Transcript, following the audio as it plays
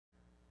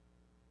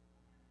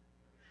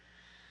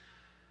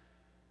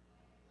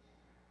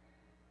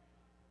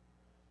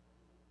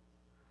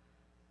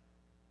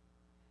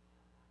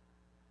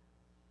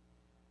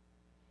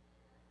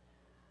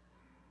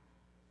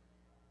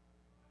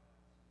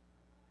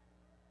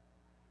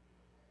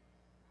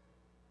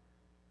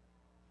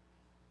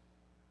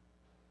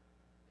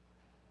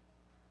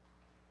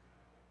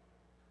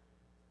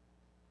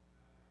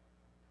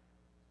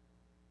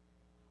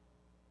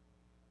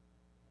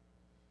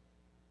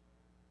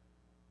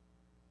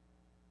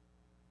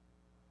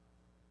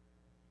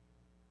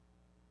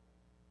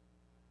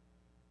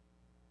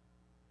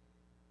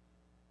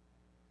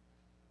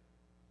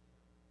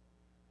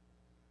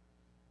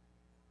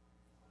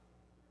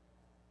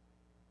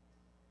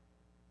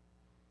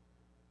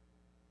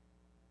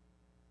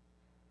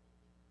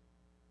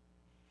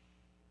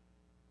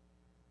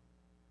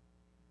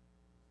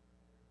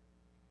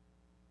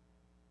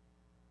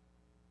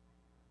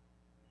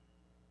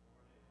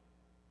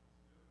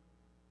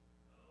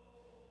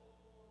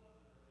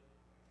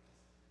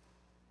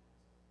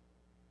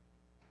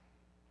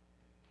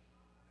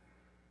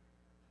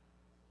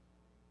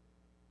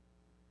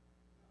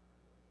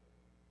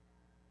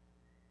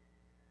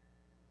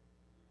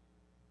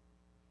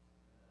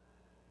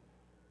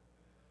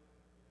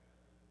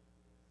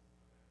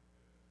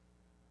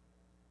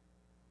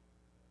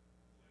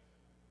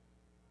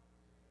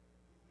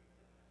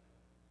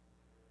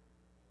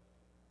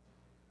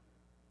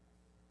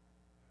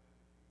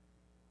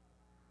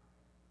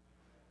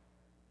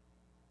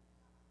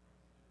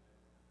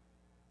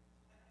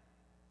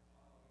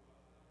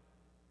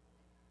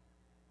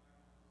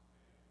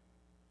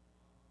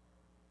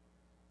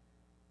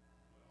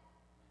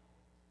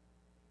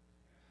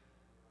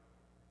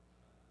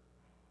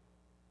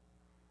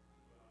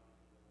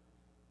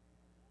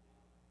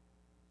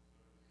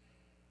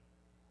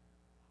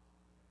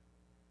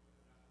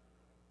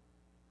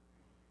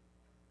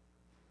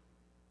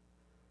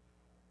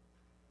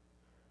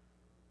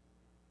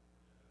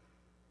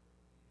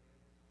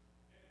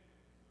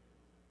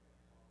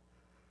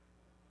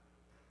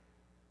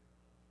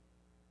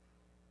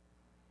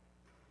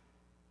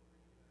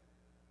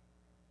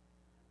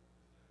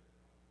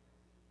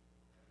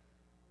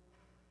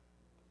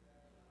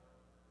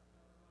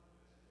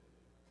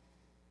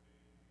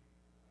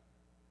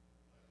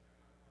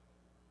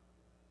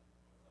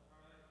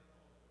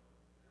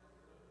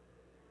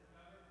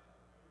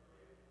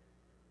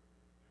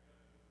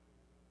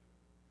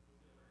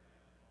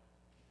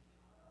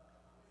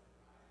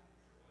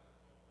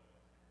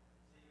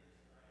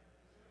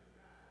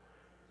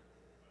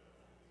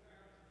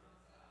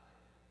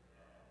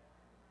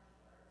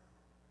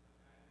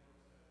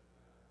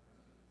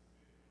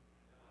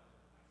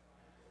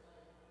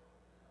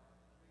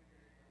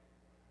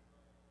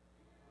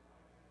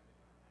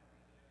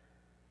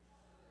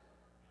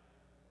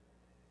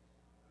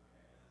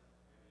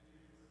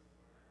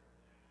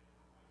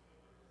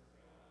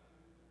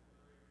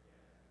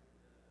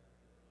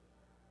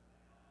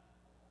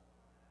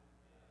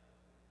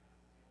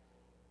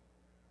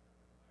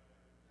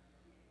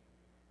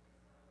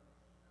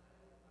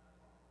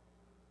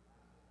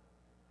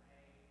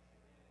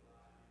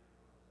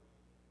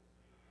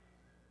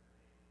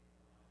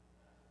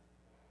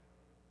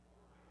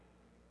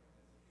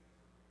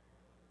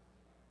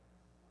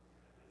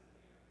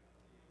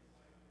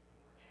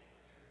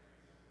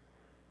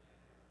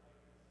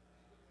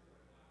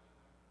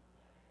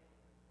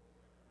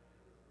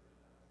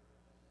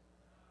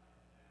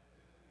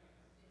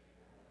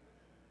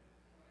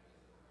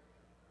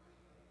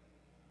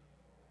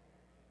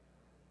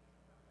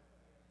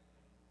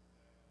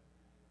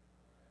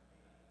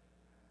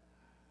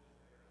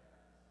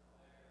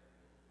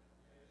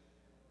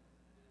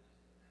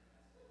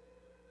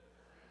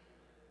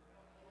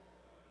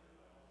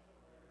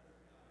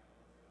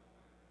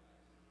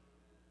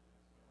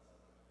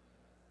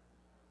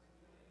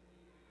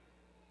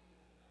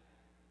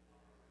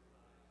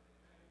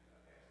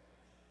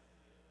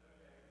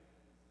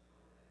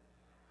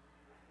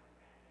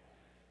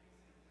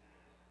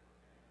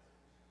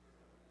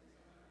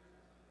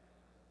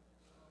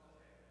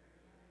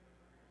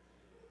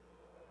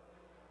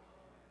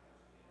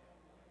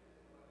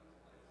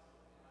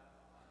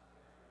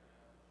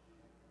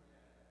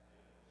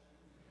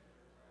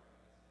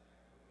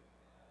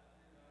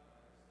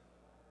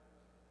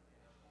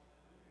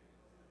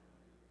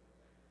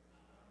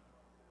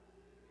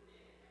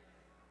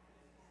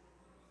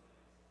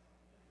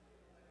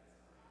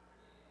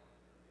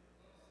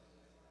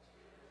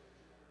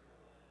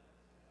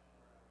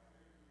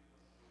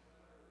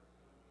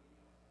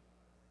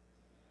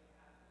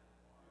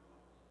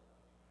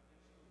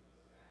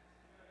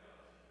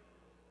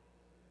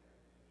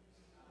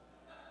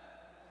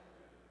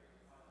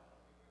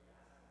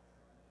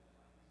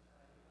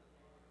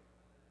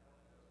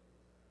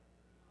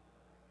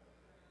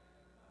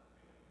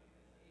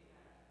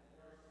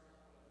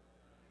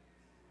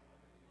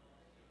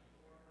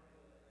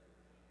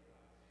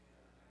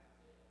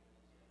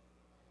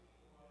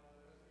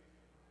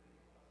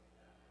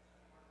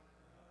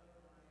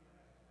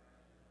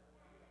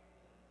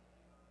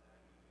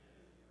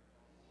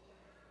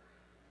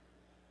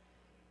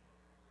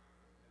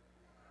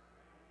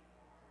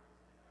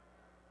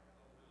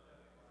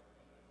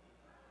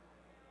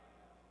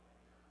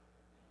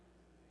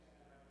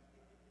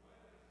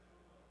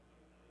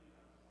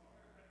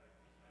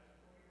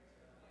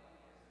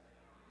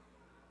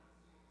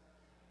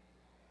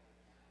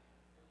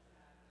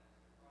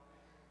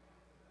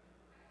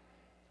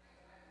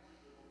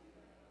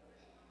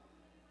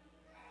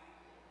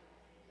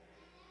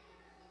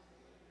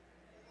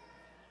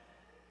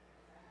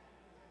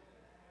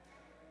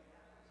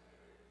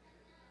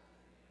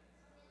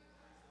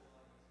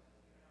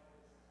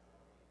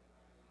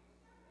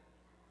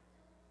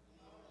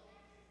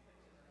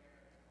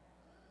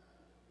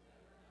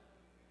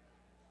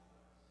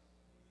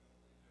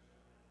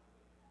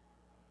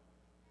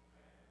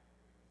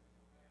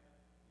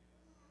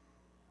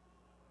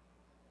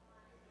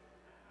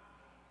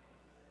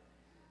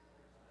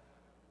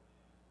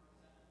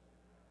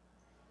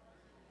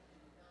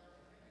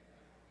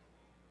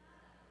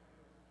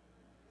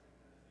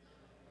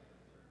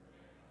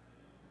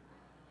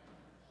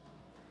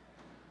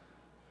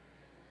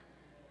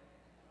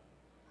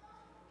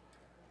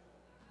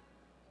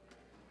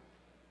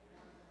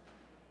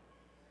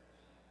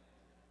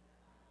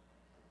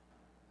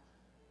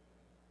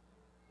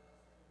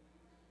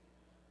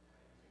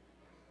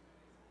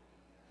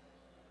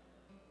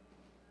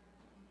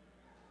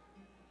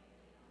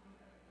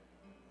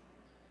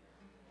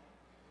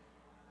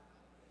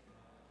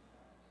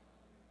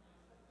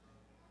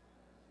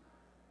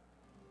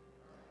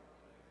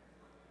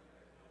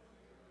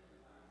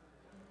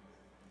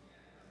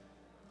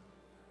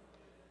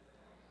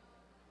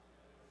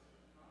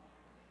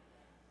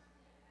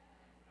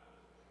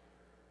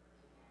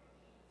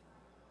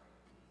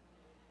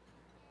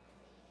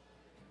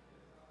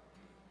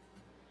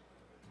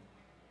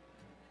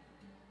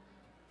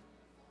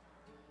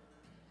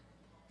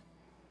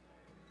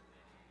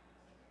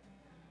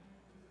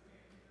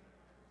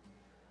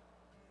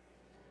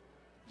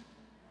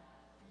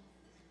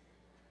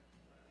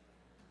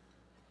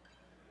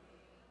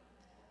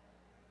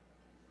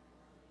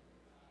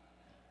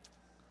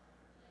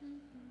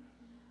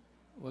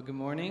Well, good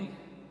morning.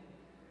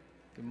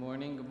 Good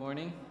morning. Good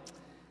morning.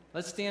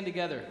 Let's stand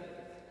together.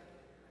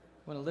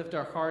 We want to lift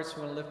our hearts.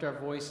 We want to lift our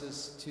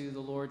voices to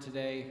the Lord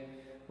today.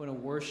 We want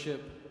to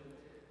worship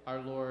our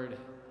Lord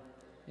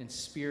in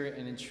spirit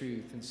and in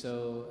truth. And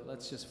so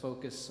let's just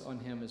focus on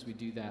Him as we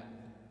do that.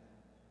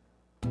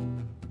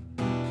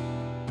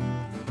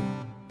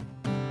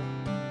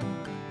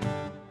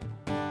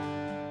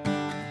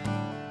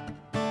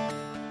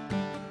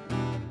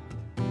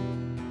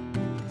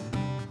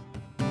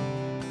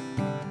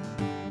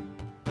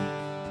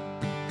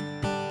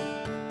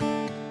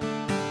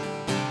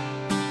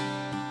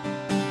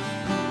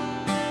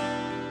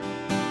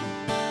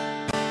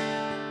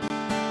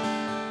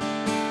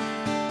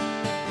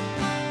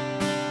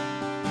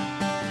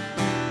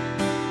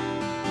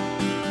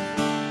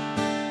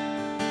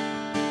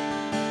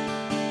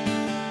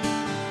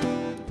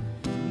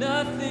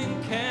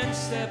 Nothing can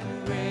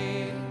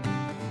separate,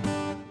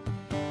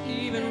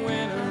 even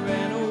when I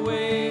ran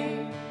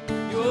away.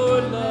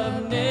 Your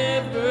love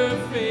never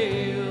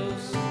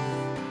fails.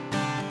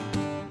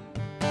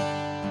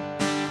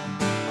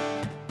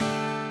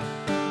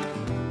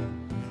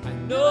 I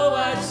know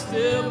I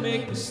still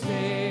make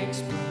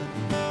mistakes,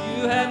 but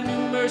you have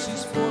new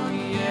mercies for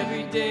me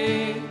every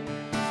day.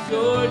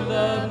 Your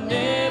love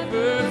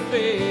never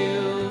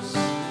fails.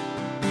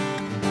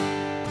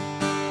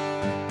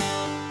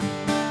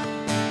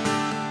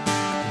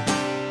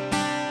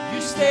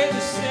 Stay the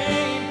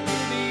same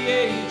through the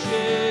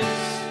ages.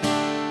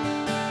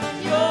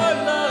 Your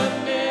love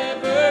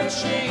never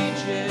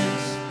changes.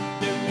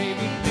 There may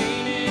be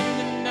pain in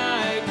the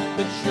night,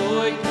 but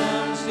joy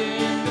comes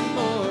in the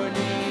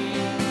morning.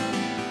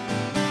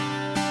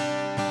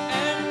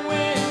 And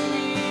when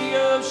the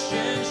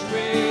oceans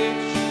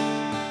rage,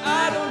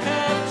 I don't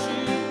have to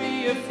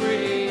be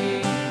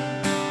afraid,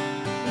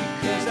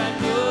 because I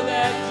know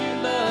that you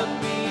love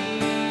me.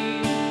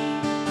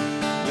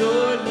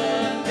 Your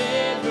love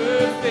never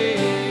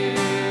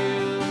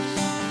fails.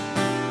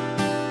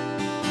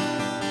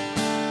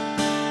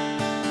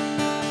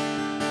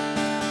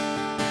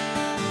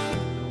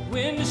 The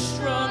wind is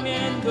strong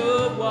and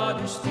the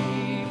water's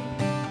deep.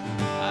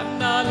 I'm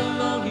not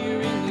alone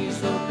here in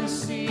these open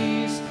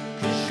seas,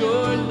 'cause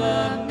your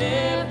love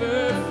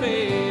never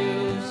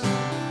fails.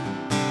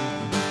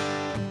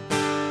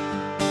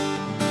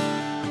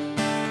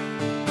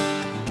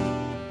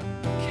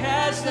 The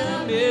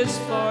chasm is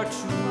far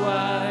too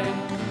wide.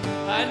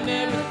 I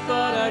never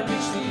thought I'd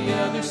reach the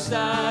other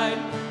side,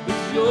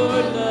 but your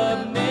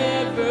love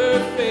never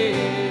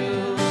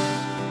fails.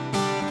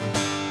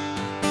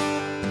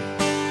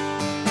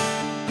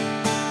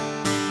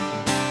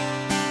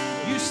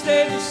 You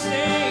stay the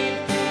same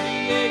through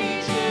the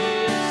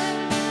ages.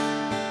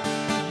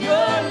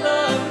 Your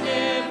love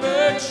never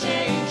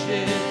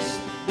changes.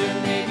 There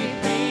may be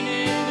pain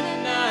in the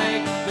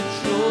night, but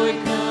joy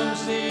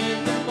comes in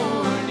the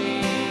morning.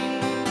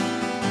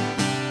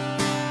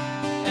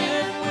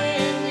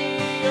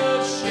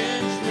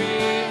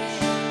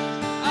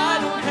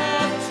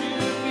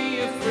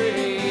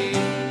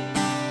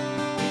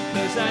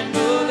 I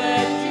know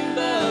that you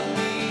love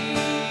me.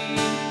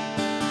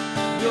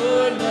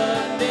 Your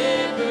love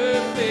never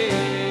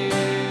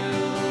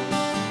fails.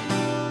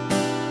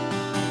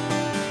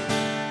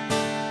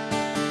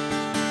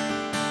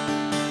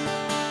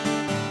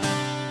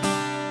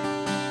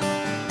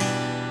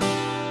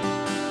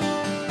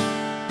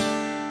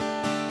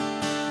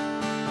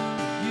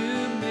 You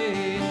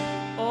made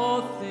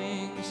all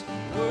things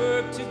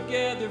work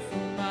together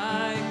for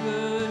my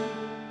good.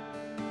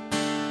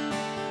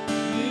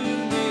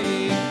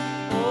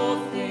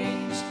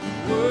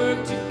 Work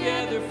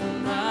together for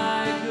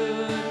my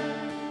good.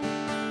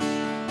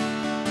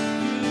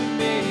 You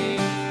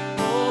made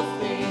all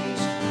things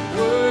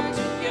work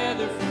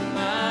together for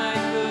my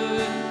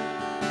good.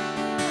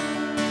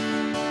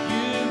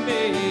 You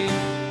made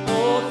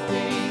all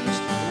things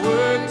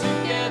work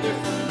together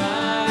for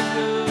my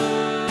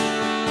good.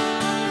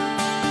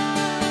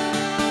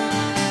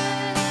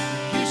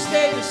 You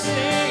stay the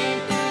same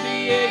through the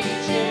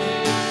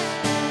ages.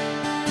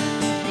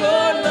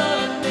 Your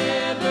love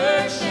never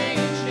changes.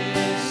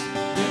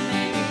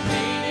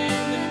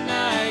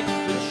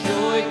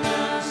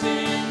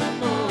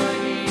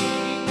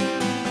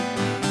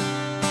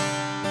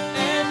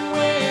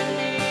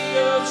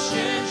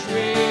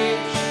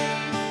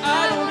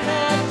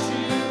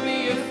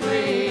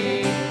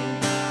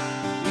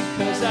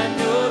 I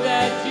know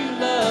that you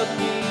love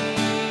me.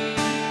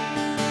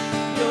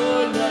 Your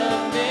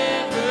love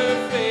never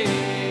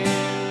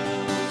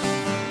fails.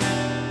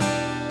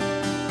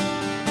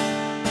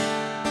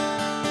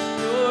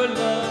 Your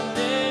love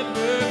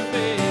never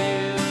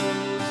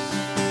fails.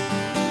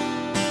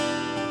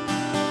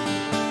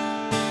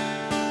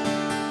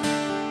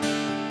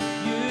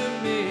 You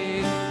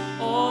make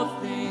all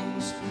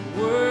things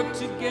work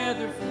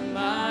together for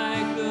my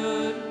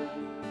good.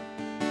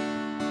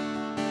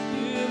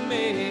 You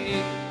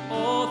make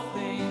all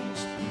things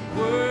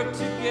work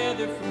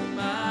together for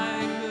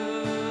my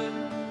good.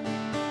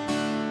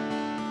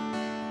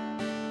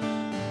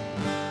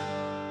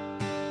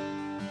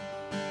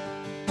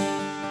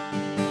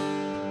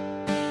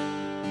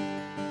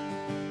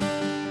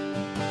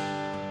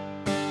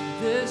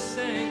 this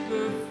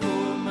anchor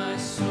for my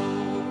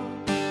soul,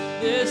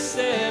 this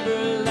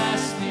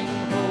everlasting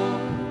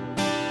hope,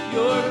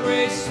 your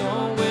grace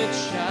on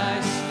which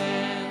I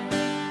stand.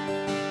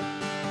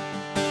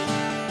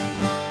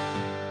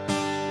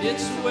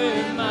 It's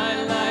where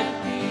my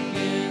life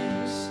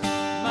begins,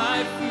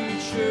 my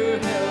future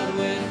held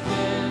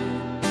within,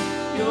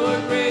 your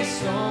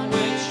grace on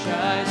which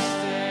I stand.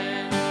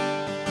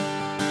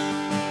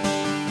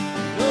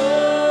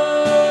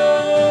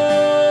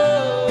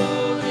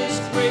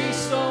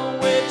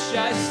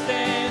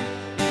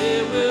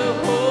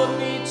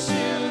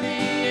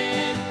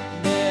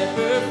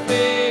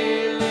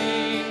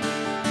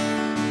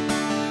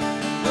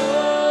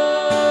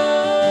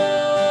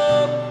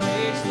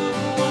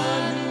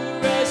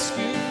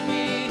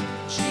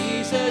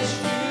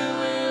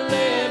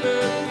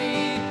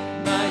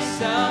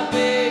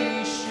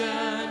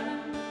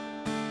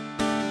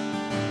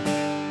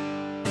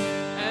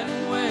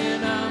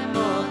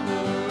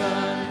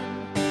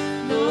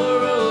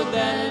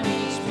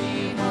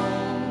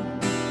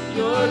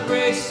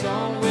 Grace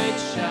on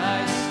which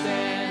I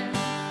stand.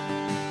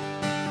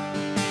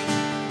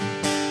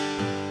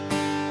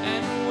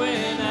 And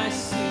when I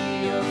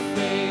see your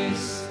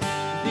face,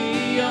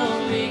 the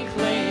only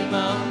claim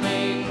I'll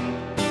make,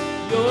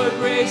 your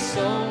grace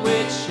on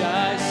which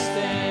I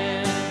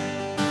stand.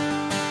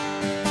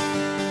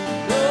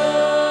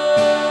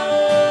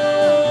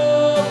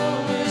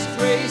 Oh, this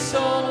grace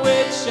on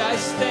which I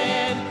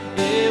stand,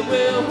 it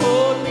will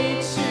hold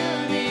me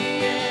to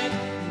the end,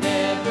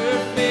 never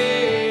fail.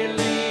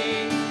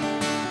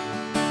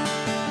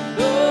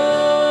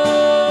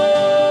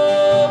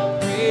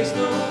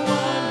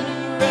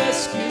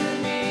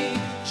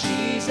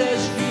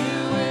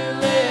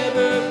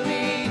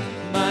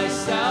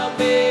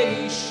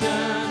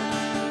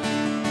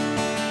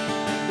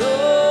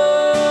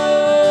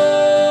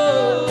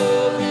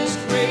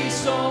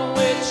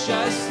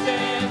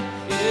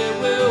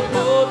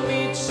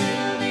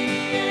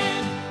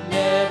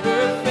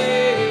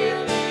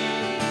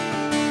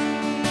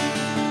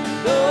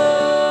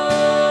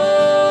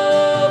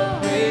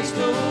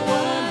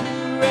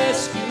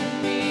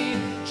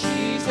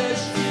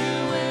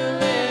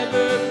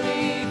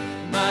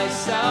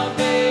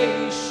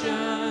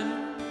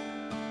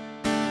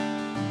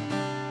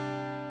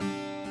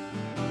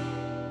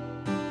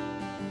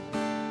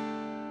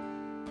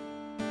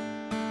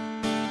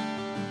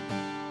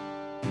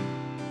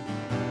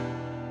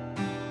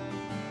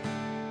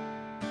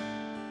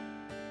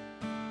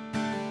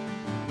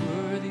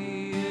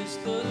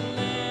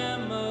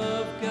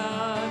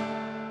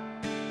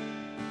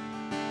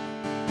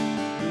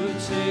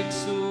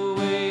 Takes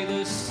away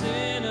the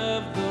sin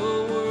of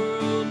the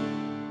world.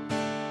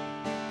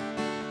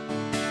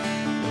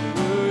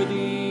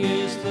 Worthy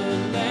is the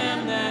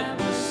Lamb that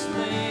was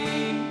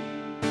slain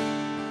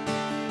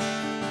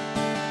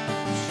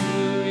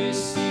to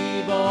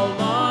receive all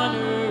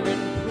honor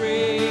and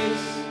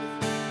praise.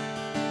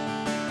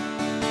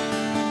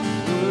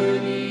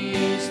 Worthy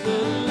is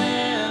the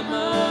Lamb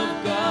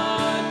of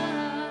God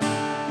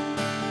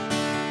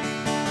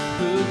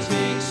who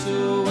takes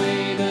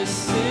away the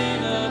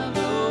sin of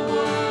the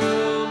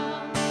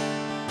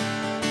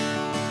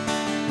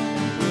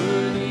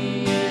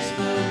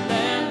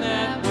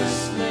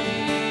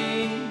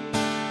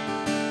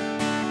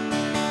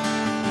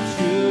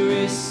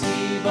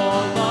receive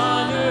all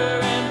honor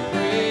and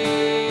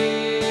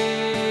praise.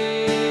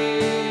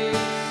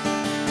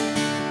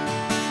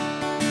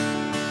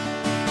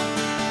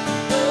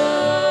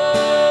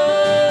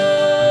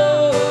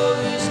 Oh,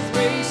 this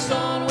grace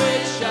on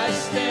which I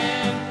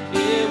stand,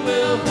 it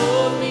will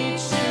hold me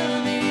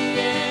to the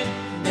end,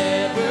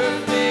 never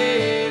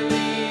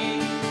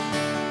failing.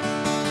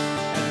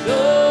 And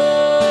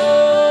oh,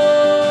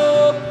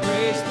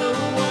 praise the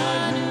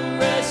one who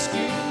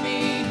rescued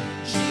me,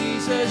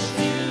 Jesus.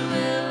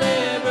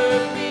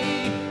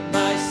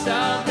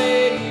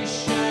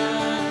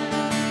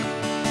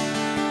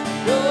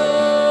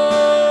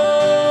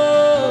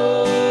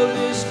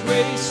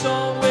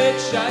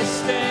 I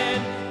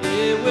stand,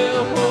 it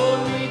will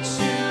hold me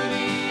to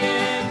the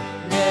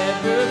end,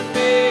 never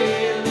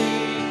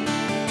failing.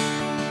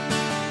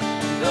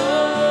 And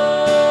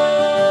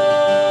oh,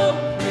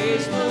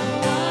 praise the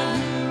one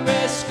who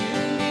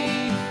rescued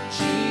me,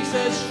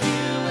 Jesus,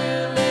 you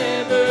will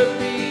ever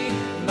be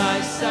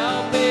my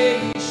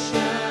salvation.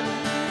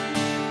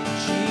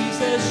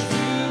 Jesus,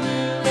 you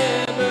will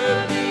ever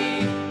be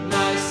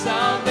my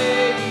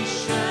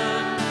salvation.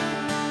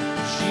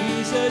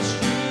 Jesus,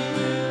 you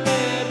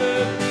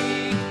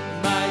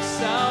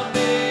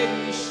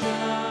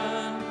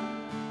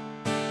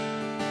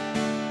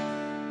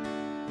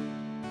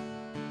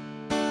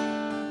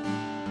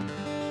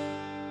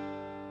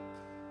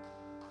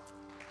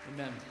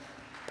Amen.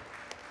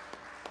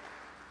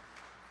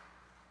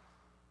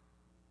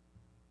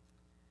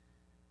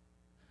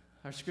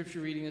 Our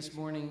scripture reading this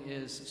morning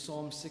is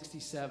Psalm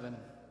 67.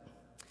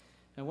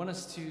 I want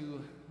us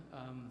to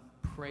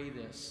pray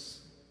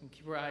this and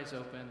keep our eyes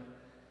open.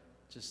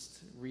 Just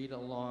read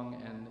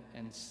along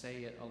and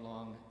say it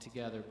along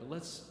together. But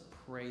let's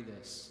pray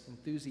this.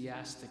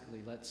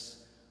 Enthusiastically, let's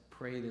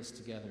pray this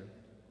together.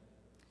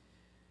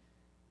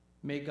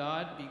 May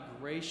God be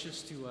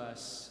gracious to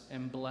us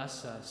and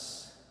bless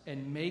us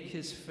and make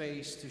his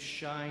face to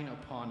shine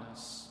upon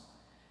us,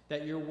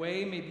 that your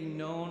way may be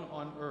known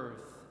on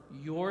earth,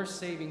 your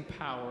saving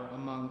power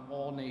among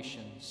all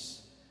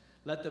nations.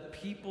 Let the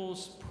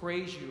peoples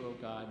praise you,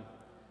 O God.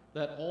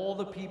 Let all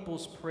the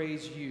peoples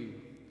praise you.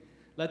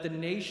 Let the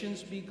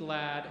nations be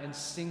glad and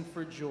sing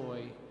for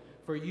joy,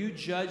 for you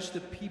judge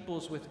the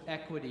peoples with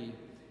equity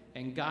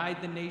and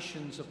guide the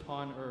nations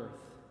upon earth.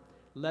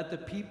 Let the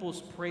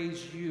peoples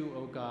praise you,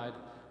 O God.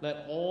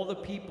 Let all the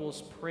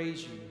peoples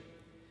praise you.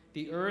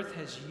 The earth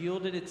has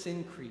yielded its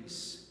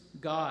increase.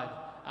 God,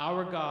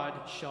 our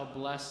God, shall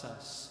bless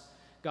us.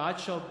 God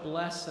shall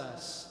bless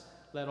us.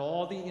 Let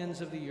all the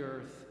ends of the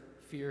earth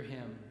fear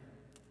him.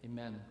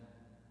 Amen.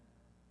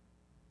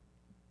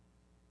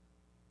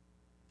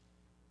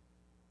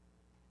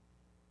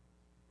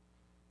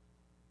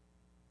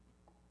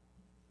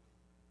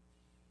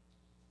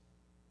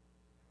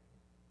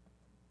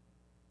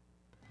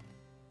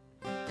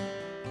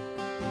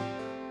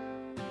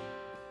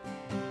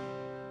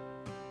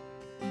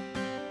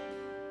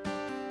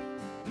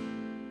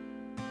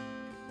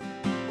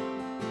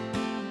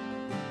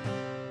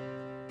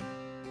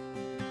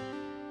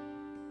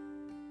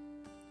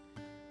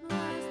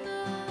 Bless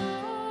the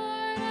Lord.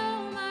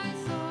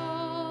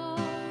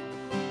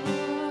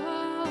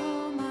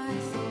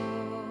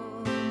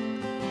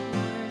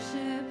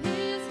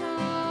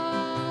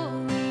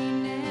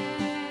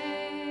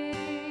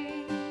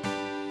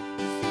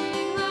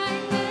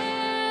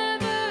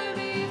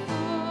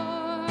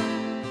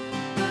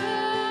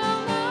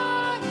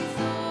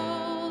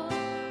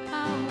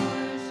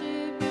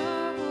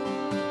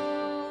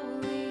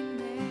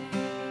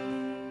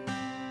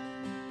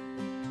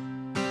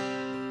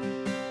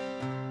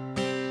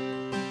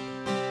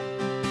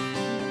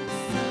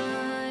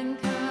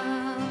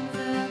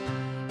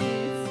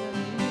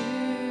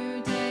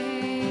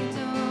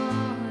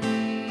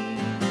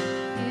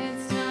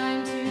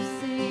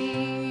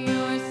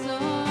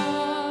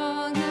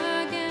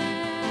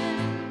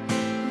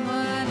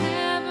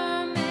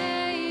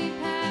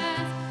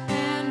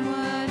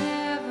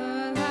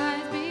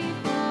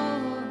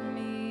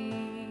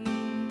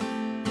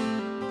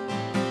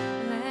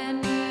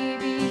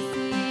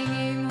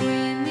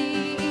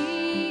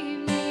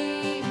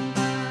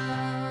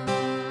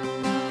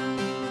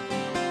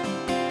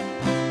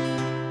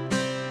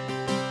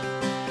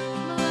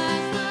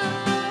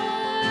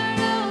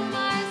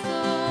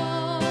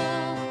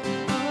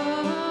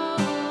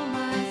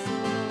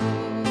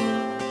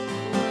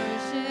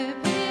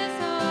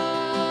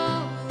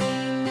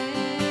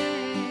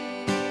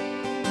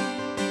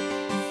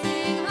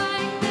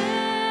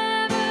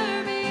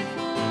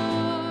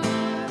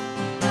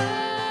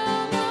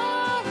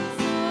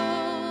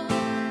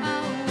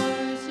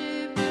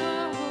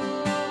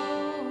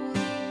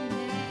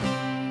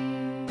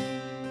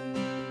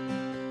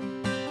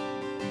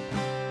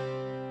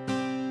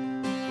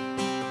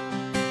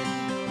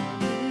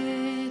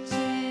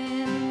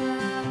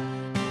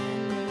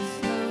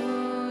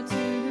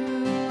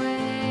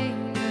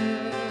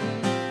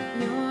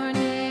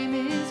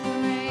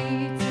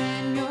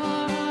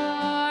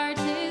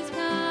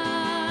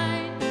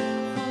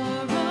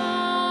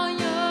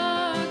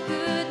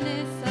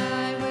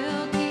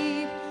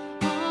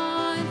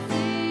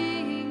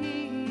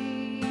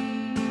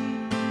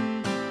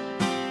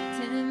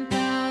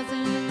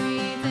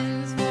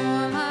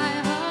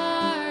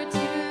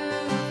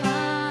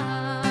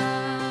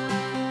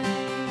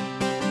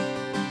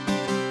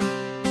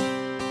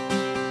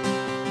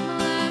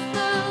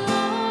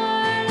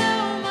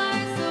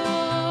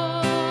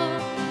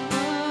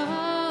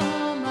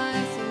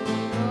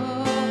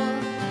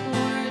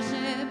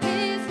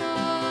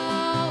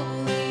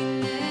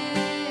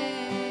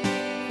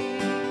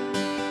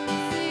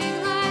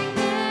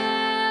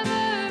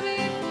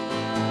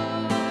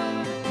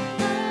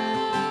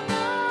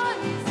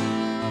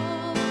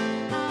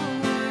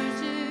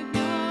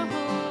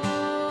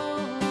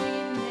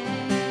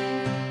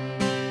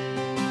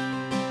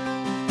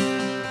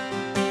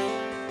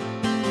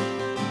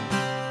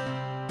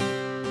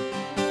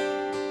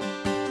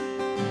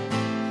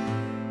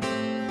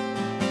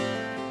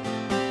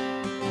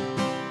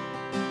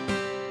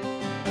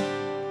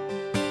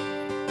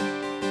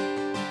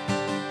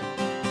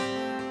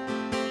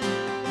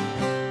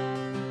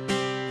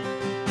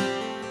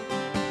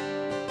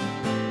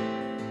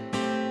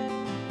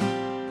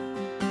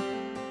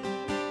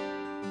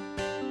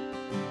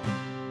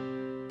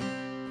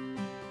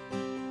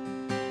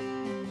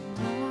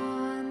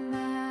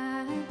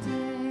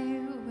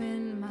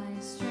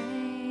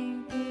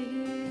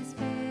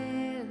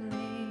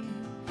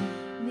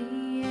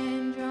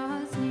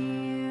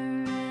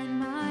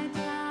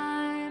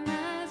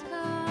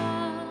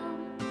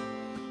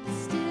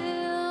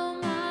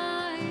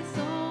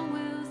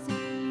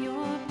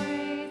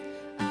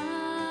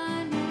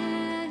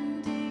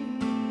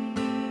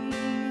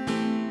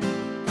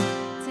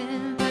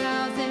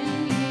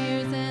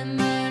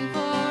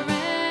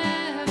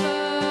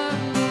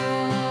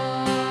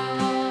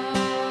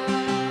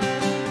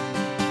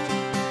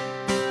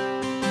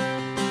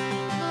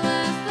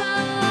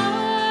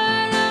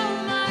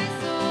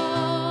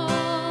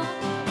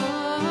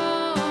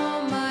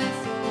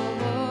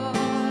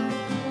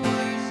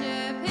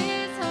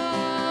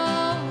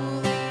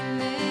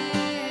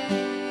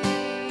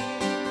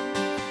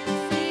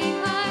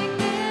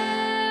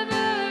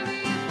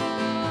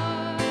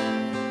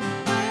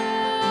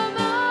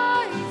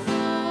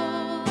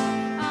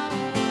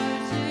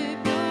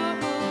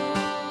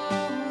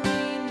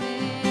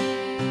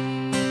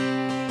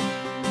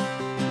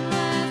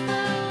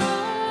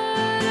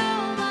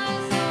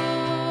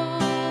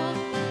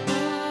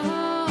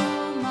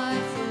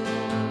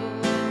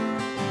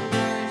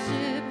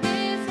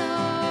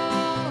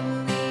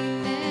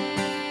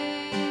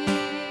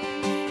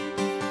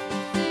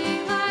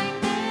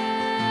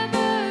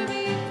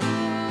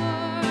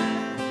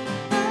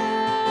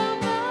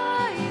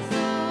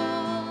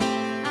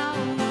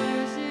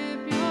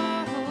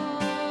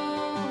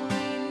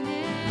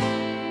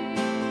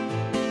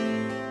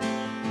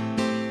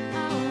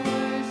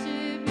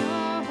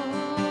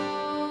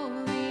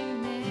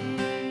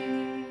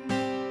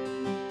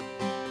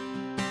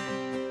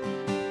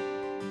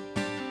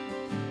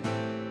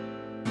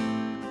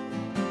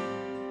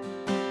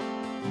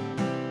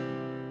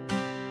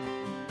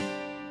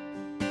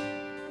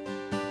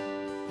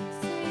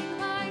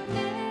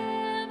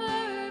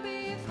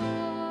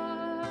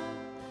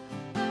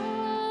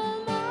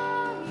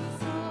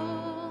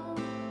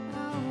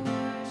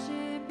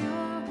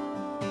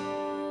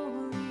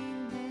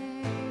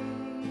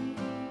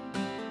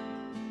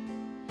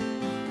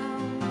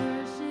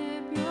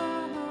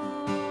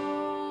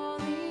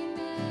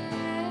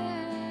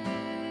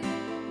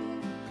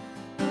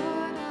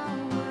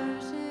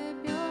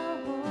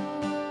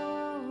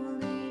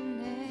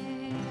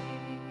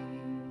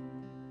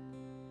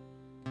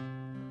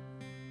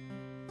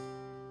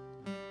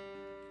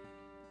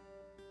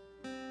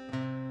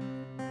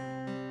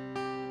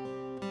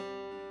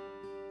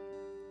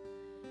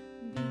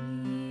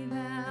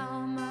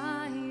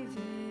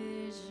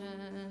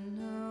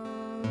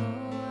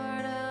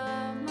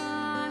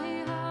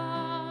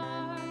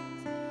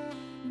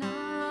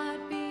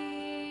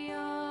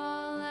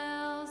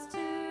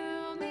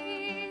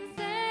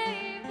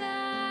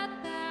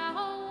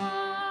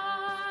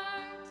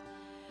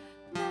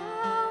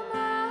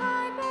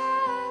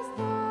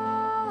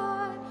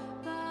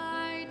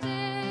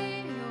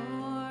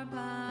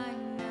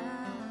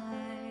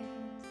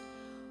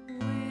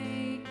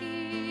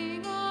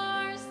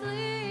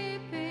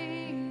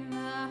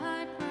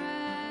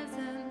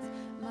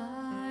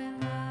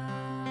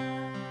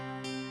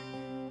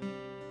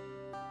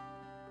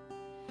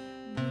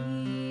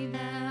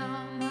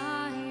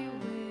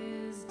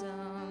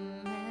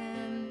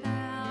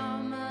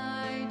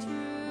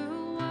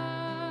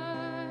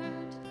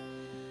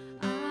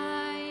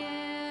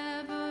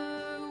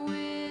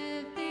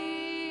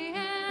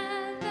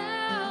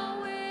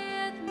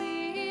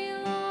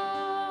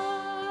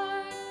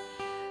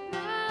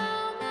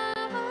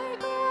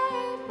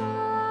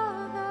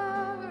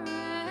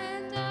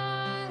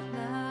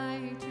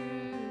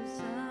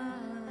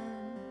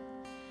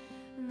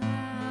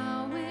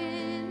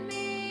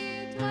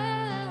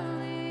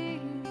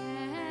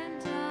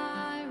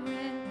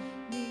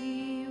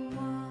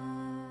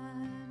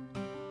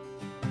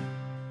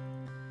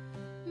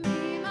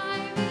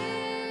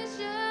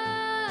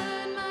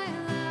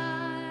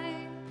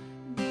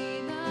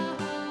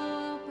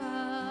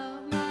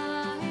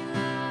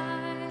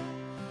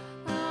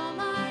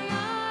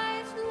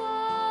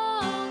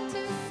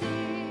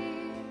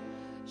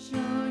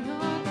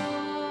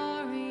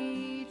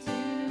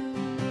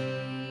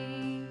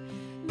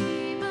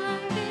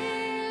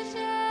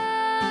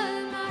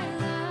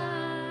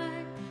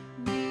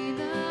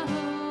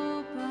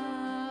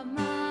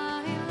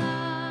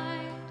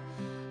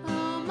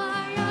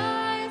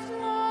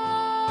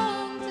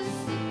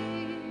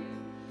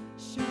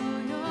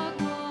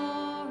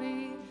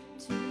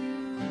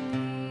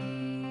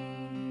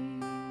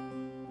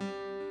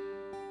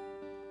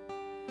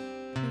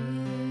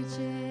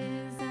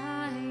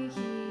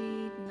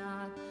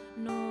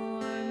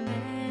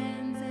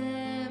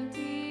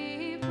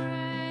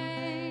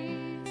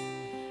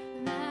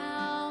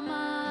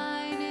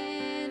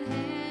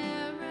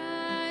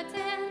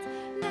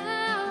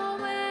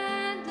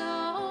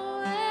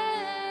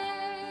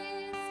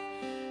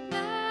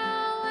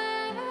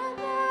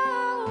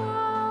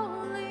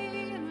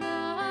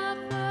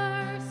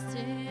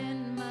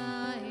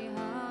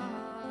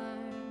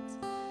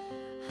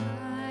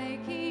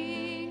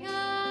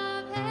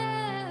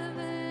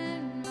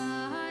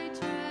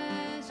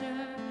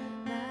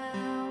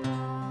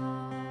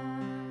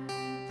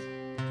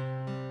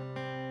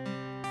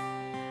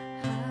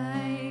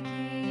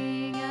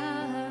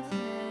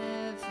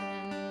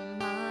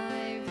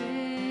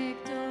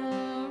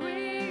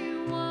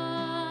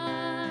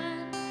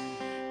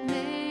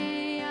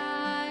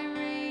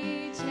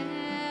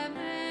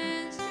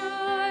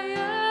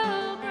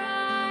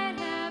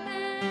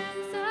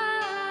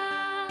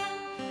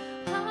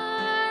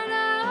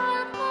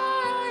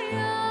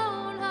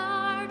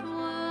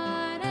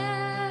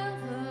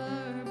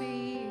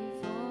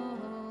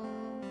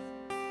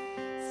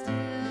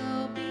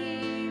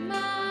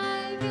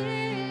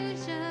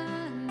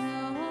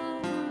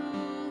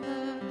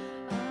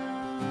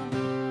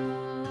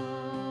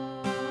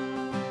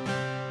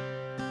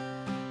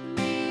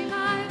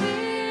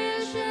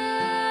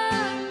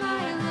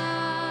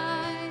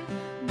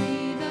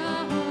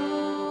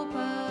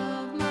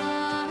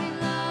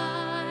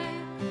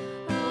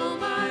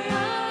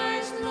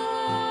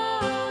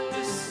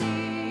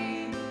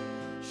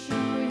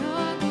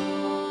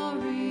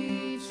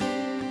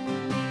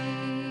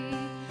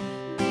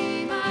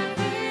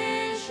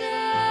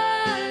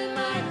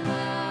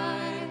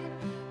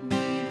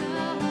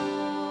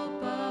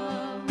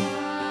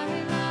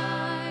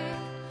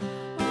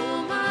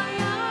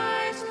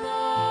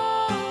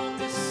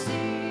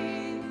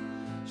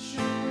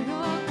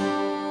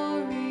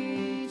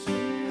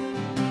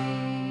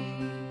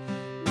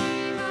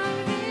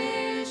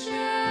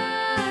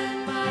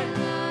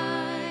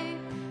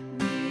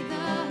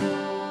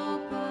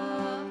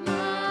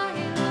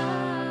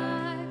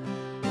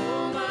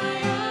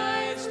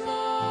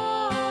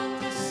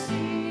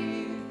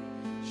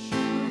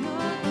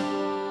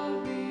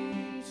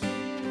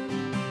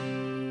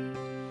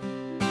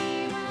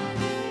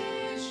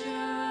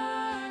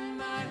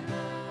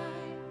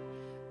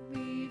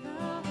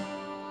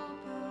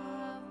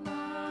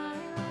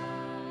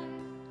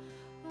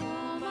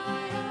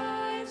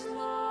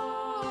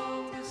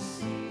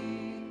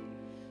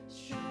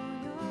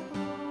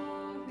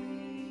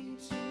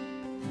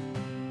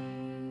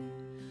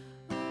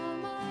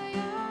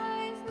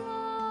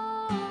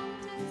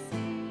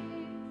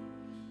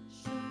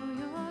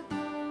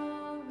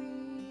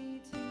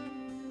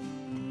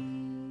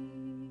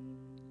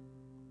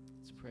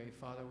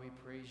 Heavenly Father, we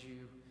praise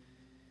you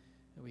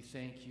and we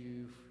thank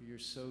you for you're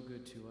so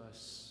good to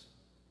us.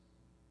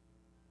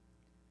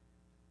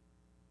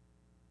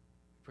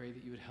 Pray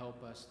that you would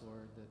help us,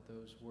 Lord, that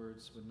those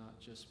words would not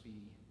just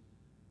be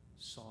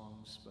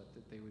songs, but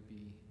that they would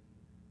be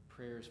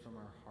prayers from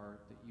our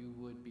heart, that you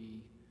would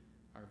be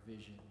our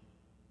vision.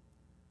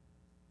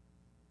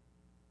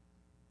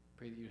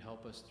 Pray that you'd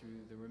help us through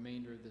the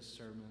remainder of this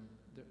sermon,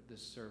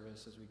 this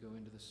service, as we go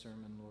into the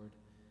sermon, Lord.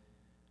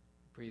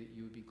 Pray that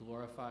you would be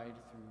glorified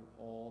through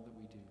all that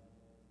we do.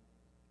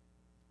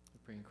 We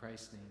pray in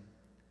Christ's name.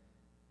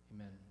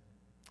 Amen.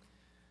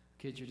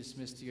 Kids, you're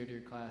dismissed to go to your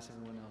class.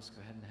 Everyone else,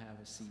 go ahead and have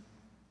a seat.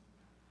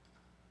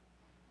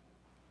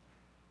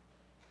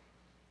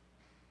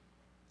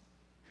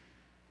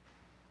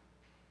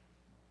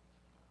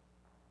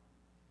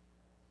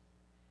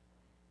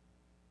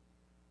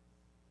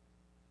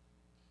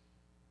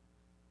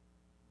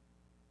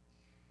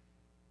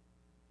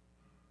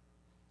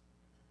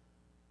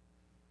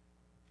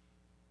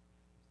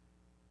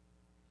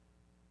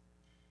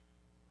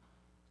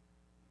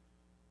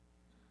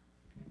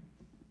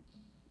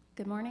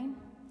 Good morning.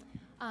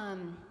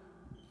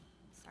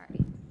 Sorry.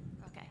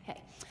 Okay,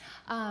 hey.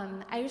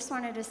 I just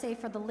wanted to say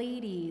for the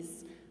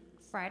ladies,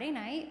 Friday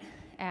night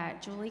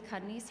at Julie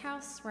Cudney's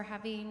house, we're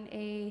having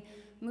a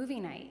movie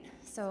night.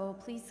 So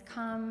please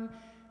come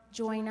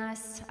join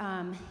us.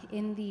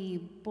 In the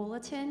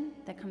bulletin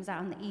that comes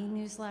out in the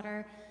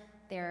e-newsletter,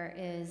 there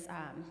is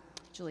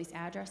Julie's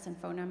address and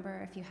phone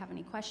number if you have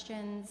any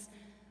questions,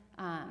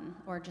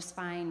 or just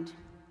find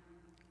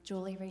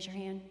Julie. Raise your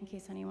hand in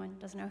case anyone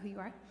doesn't know who you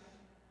are.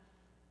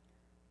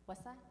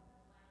 What's that?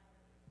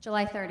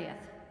 July 30th,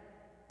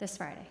 this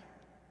Friday.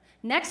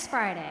 Next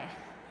Friday,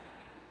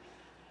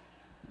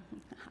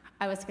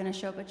 I was going to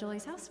show up at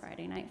Julie's house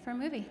Friday night for a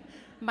movie.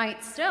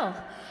 Might still.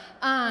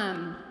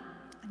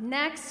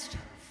 Next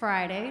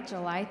Friday,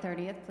 July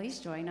 30th, please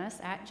join us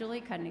at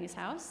Julie Cudney's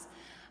house.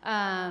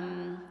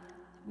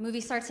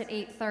 Movie starts at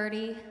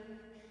 8:30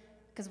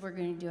 because we're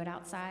going to do it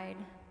outside,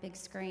 big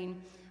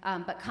screen.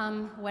 But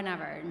come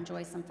whenever.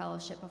 Enjoy some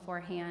fellowship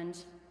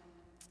beforehand.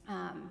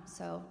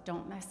 So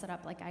don't mess it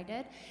up like I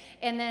did.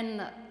 And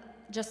then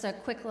just a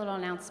quick little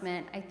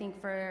announcement. I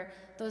think for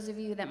those of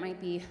you that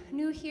might be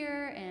new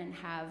here and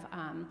have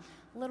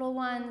little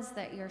ones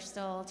that you're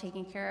still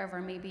taking care of, or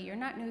maybe you're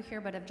not new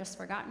here but have just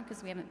forgotten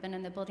because we haven't been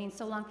in the building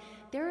so long,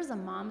 there is a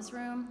mom's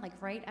room, like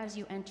right as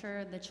you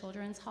enter the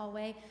children's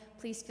hallway.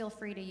 Please feel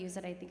free to use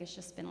it. I think it's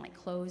just been like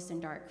closed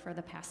and dark for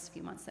the past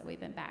few months that we've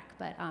been back,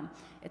 but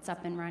it's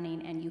up and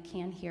running, and you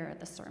can hear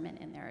the sermon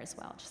in there as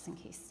well, just in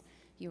case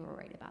you were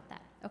worried about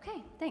that.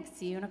 Okay, thanks.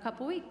 See you in a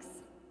couple weeks.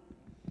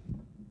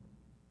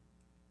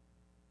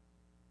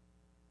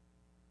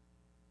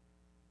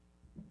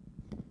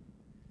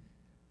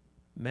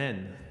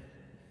 Men,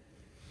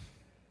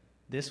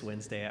 this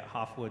Wednesday at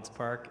Hoffwoods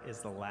Park is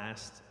the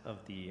last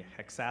of the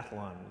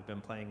hexathlon. We've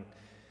been playing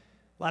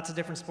lots of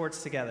different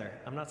sports together.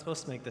 I'm not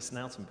supposed to make this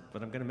announcement,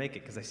 but I'm going to make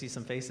it because I see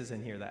some faces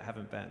in here that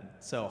haven't been.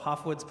 So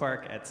Hoffwoods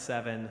Park at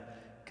 7.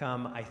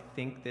 Come. I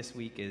think this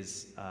week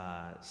is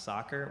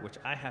soccer, which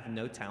I have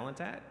no talent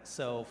at,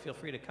 so feel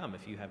free to come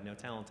if you have no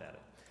talent at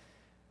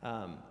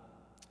it.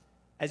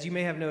 As you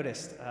may have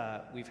noticed,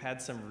 we've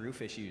had some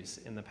roof issues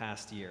in the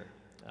past year.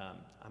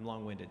 I'm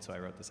long-winded, so I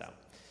wrote this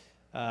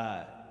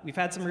out. We've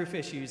had some roof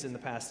issues in the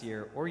past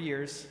year, or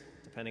years,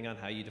 depending on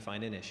how you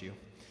define an issue.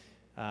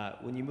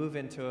 When you move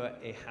into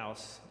a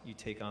house, you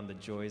take on the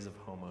joys of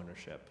home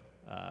ownership.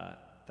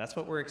 That's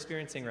what we're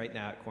experiencing right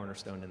now at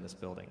Cornerstone in this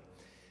building.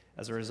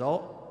 As a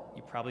result,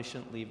 you probably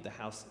shouldn't leave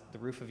the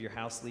roof of your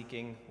house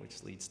leaking,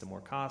 which leads to more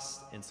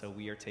costs, and so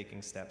we are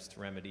taking steps to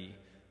remedy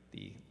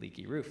the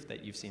leaky roof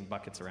that you've seen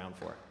buckets around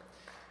for.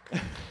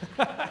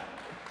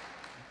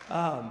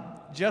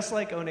 Just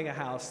like owning a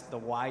house, the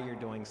why you're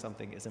doing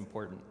something is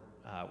important.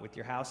 With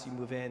your house, you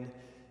move in,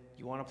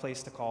 you want a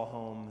place to call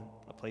home,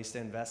 a place to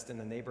invest in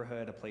the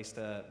neighborhood, a place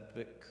to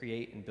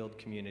create and build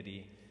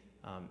community.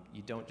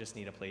 You don't just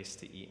need a place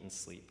to eat and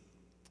sleep.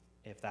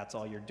 If that's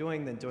all you're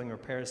doing, then doing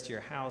repairs to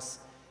your house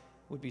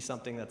would be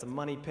something that's a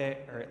money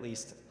pit, or at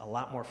least a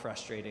lot more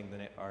frustrating than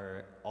it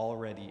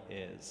already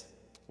is.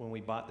 When we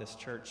bought this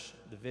church,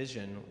 the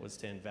vision was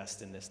to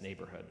invest in this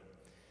neighborhood,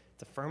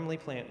 to firmly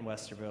plant in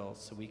Westerville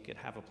so we could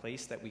have a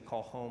place that we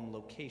call home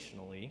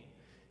locationally,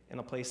 and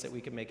a place that we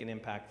could make an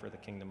impact for the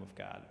kingdom of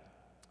God.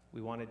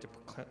 We wanted to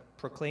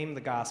proclaim the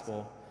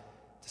gospel,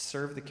 to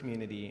serve the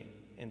community,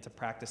 and to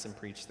practice and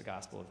preach the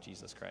gospel of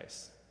Jesus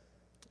Christ.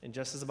 And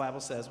just as the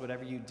Bible says,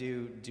 whatever you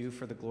do, do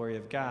for the glory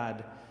of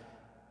God,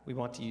 we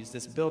want to use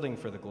this building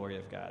for the glory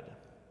of God.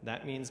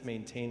 That means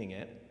maintaining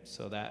it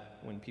so that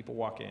when people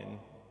walk in,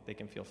 they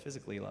can feel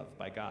physically loved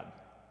by God.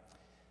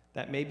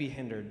 That may be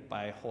hindered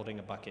by holding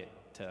a bucket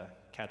to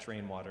catch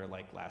rainwater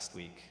like last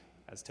week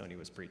as Tony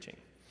was preaching.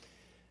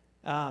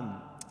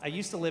 I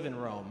used to live in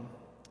Rome,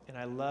 and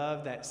I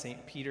love that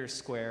St. Peter's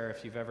Square.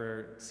 If you've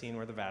ever seen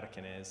where the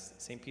Vatican is,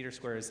 St. Peter's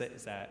Square is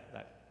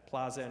that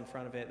plaza in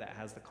front of it that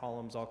has the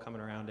columns all coming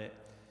around it.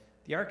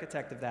 The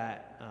architect of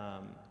that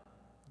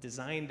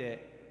designed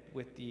it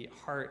with the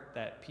heart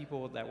that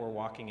people that were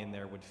walking in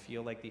there would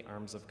feel like the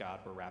arms of God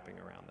were wrapping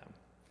around them.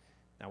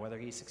 Now, whether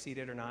he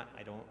succeeded or not,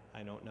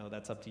 I don't know.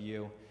 That's up to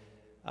you.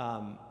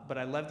 But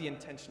I love the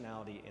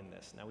intentionality in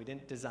this. Now, we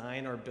didn't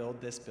design or build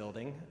this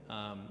building.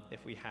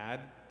 If we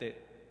had,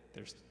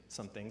 there's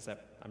some things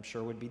that I'm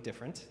sure would be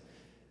different.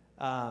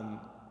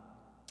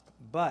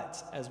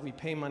 But as we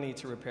pay money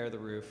to repair the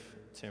roof,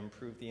 to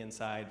improve the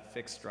inside,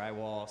 fix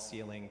drywall,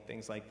 ceiling,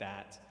 things like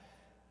that,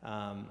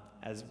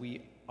 as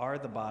we are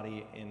the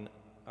body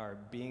are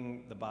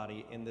being the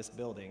body in this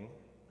building,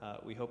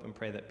 we hope and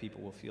pray that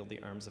people will feel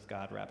the arms of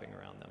God wrapping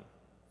around them.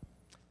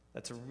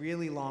 That's a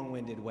really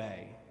long-winded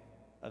way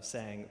of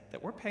saying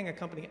that we're paying a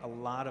company a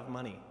lot of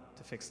money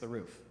to fix the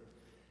roof.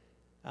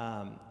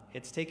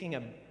 It's taking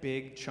a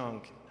big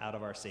chunk out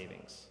of our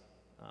savings.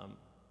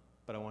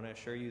 But I want to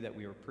assure you that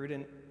we were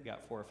prudent. We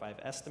got 4 or 5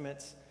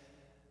 estimates.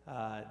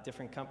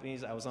 Different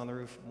companies. I was on the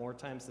roof more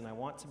times than I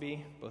want to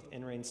be, both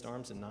in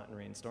rainstorms and not in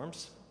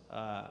rainstorms.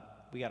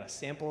 We got a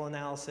sample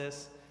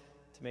analysis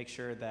to make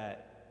sure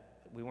that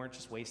we weren't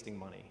just wasting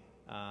money.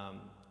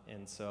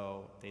 And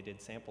so they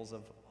did samples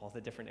of all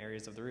the different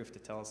areas of the roof to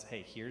tell us,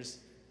 hey, here's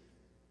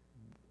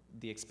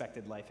the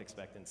expected life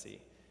expectancy.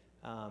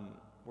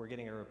 We're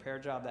getting a repair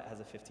job that has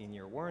a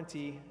 15-year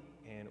warranty,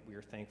 and we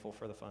are thankful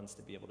for the funds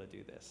to be able to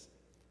do this.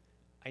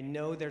 I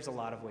know there's a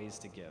lot of ways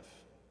to give.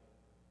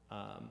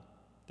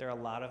 There are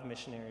a lot of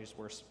missionaries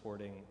we're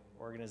supporting,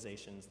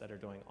 organizations that are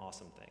doing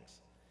awesome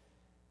things.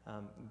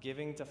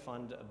 Giving to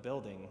fund a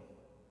building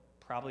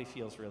probably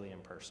feels really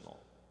impersonal.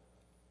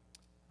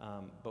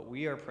 But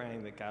we are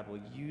praying that God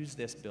will use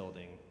this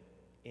building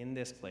in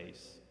this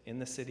place, in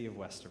the city of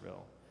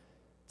Westerville,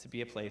 to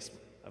be a place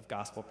of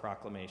gospel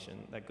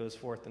proclamation that goes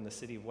forth in the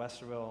city of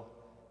Westerville,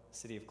 the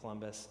city of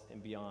Columbus,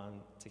 and beyond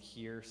to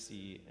hear,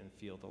 see, and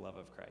feel the love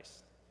of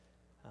Christ.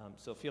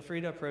 So feel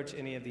free to approach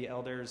any of the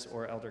elders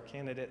or elder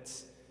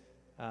candidates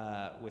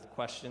with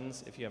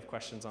questions if you have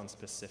questions on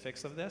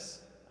specifics of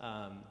this.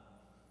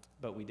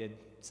 But we did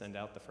send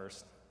out the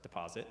first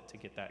deposit to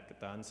get that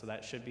done, so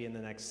that should be in the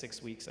next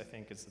 6 weeks, I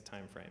think, is the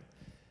time frame.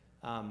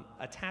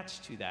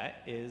 Attached to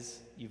that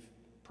is, you've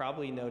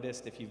probably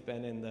noticed if you've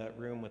been in the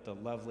room with the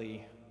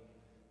lovely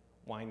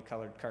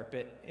wine-colored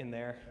carpet in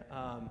there,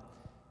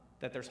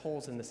 that there's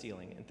holes in the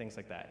ceiling and things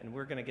like that, and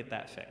we're going to get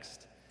that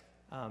fixed.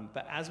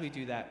 But as we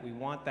do that, we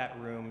want that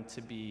room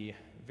to be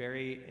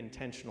very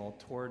intentional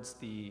towards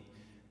the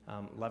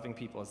loving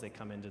people as they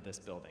come into this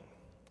building.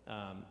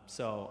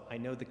 So I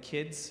know the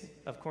kids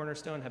of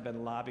Cornerstone have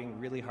been lobbying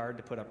really hard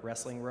to put up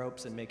wrestling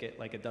ropes and make it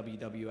like a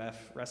WWF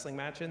wrestling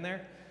match in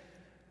there.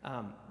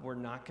 We're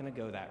not going to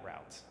go that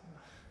route.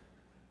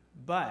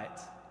 But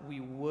we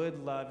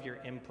would love your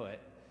input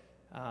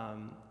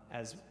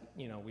as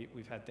you know,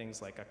 we've had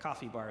things like a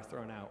coffee bar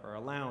thrown out, or a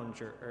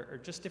lounge, or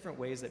just different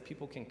ways that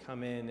people can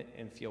come in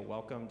and feel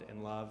welcomed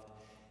and loved.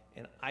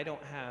 And I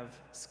don't have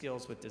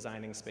skills with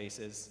designing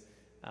spaces,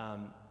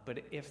 but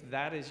if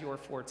that is your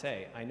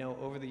forte, I know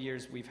over the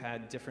years we've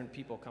had different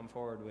people come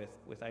forward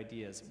with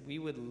ideas. We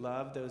would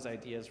love those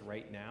ideas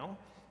right now,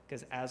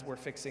 because as we're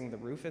fixing the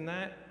roof in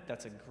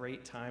that's a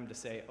great time to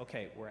say,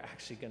 okay, we're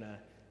actually gonna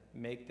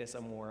make this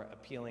a more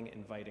appealing,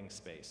 inviting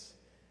space.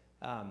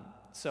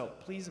 So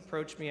please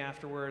approach me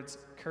afterwards.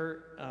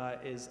 Kurt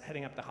is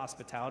heading up the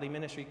hospitality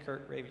ministry.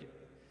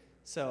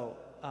 So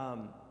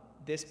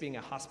this being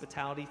a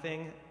hospitality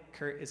thing,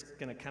 Kurt is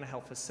going to kind of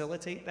help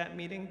facilitate that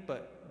meeting,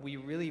 but we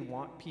really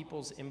want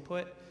people's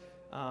input,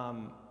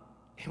 and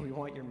we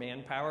want your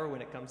manpower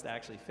when it comes to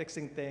actually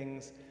fixing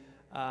things.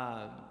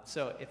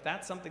 So if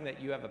that's something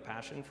that you have a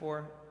passion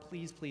for,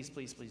 please, please,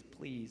 please, please,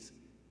 please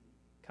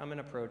come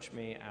and approach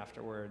me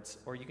afterwards,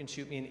 or you can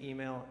shoot me an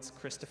email. It's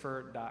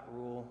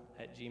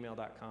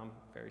christopher.rule@gmail.com.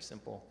 Very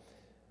simple.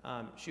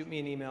 Shoot me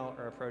an email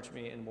or approach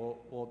me, and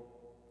we'll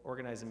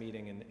organize a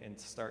meeting and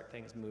start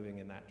things moving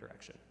in that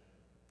direction.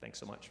 Thanks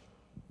so much.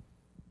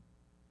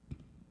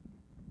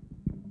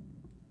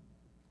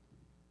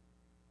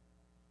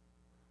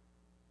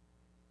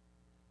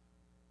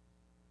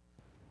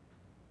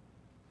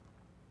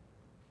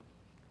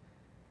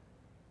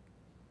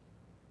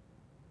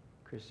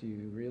 Chris,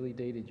 you really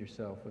dated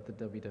yourself with the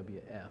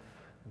WWF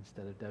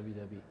instead of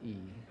WWE.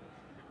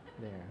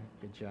 There,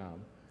 good job.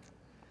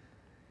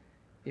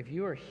 If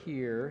you are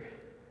here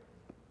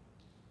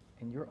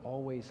and you're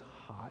always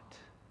hot,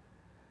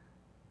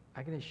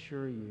 I can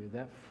assure you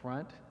that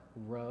front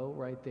row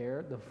right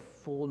there, the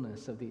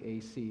fullness of the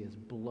AC is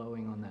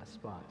blowing on that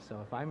spot.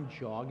 So if I'm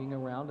jogging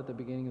around at the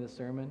beginning of the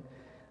sermon,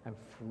 I'm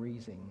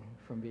freezing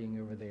from being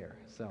over there.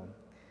 So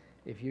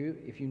if you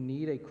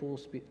need a cool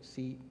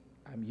seat,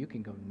 you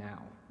can go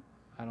now.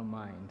 I don't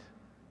mind.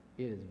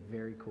 It is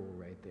very cool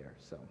right there.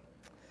 So,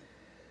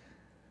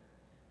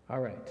 all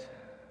right.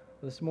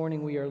 This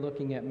morning we are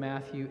looking at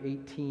Matthew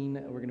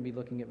 18. We're going to be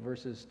looking at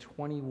verses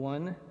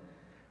 21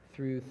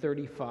 through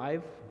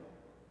 35.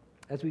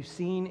 As we've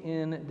seen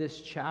in this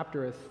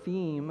chapter, a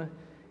theme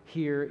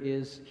here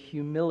is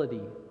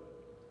humility.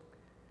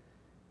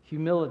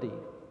 Humility.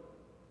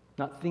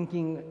 Not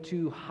thinking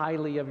too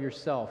highly of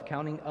yourself,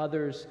 counting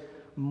others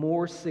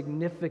more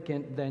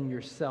significant than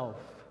yourself.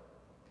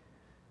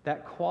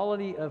 That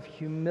quality of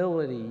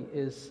humility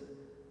is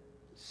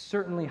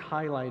certainly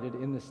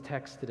highlighted in this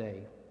text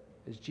today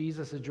as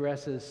Jesus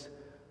addresses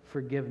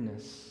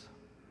forgiveness.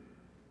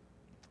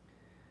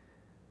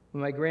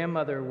 When my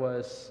grandmother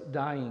was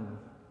dying,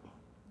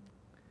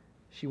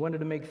 she wanted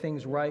to make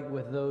things right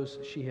with those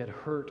she had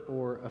hurt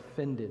or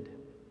offended.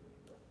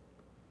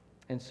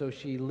 And so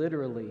she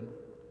literally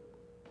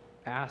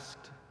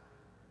asked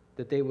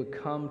that they would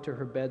come to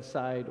her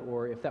bedside,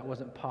 or if that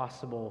wasn't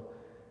possible,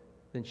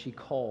 then she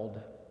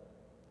called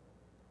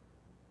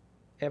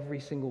every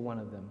single one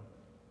of them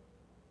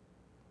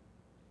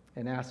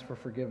and asked for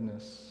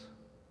forgiveness.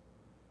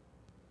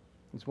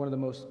 It's one of the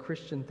most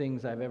Christian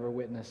things I've ever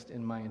witnessed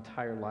in my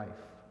entire life.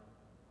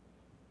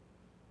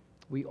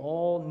 We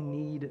all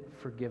need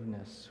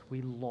forgiveness.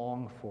 We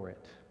long for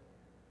it.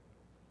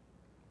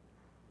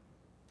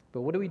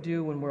 But what do we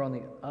do when we're on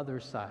the other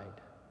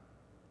side?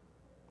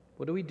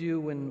 What do we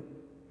do when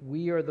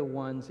we are the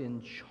ones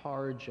in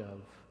charge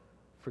of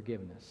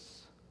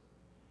forgiveness?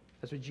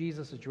 That's what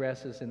Jesus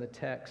addresses in the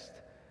text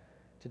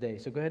today.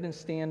 So go ahead and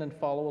stand and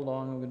follow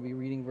along. I'm going to be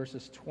reading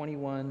verses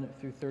 21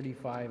 through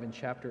 35 in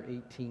chapter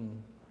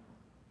 18.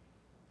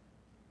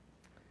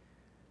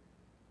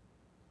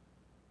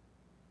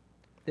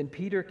 Then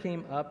Peter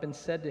came up and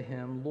said to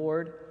him,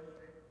 "Lord,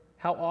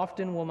 how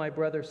often will my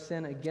brother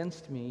sin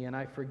against me and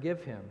I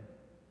forgive him?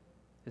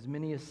 As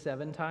many as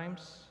 7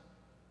 times?"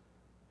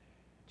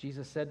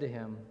 Jesus said to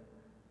him,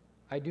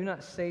 "I do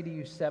not say to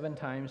you 7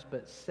 times,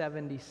 but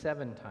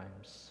 77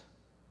 times.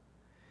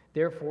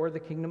 Therefore, the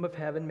kingdom of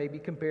heaven may be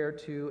compared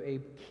to a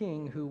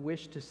king who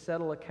wished to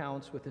settle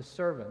accounts with his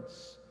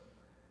servants.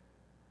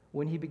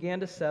 When he began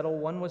to settle,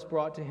 one was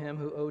brought to him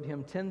who owed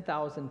him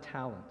 10,000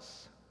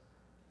 talents.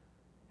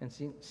 And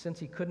since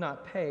he could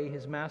not pay,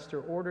 his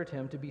master ordered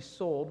him to be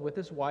sold with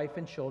his wife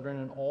and children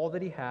and all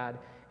that he had,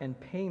 and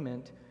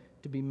payment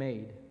to be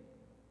made.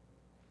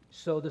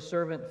 So the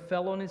servant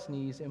fell on his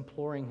knees,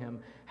 imploring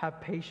him, 'Have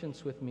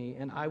patience with me,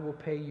 and I will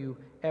pay you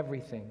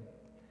everything.'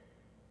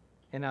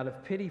 And out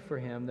of pity for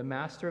him, the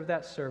master of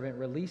that servant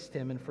released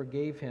him and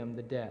forgave him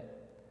the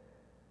debt.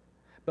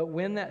 But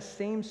when that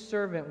same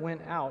servant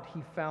went out,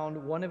 he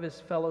found one of his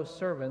fellow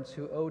servants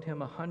who owed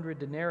him 100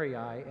 denarii,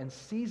 and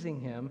seizing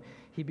him,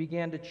 he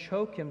began to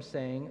choke him,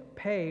 saying,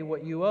 'Pay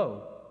what you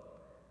owe.'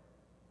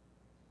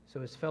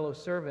 So his fellow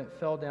servant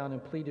fell down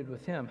and pleaded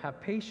with him,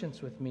 'Have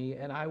patience with me,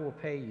 and I will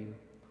pay you.'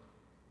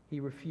 He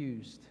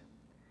refused,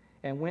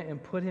 and went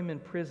and put him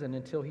in prison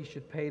until he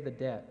should pay the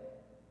debt.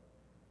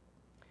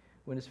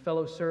 When his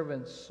fellow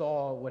servants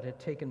saw what had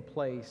taken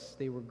place,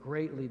 they were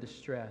greatly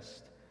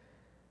distressed,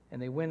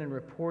 and they went and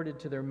reported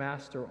to their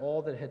master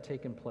all that had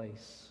taken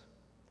place.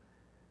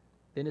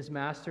 Then his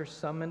master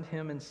summoned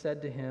him and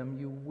said to him,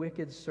 'You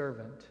wicked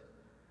servant,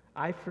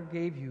 I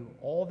forgave you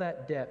all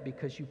that debt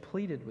because you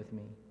pleaded with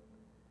me.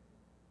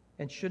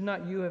 And should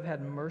not you have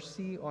had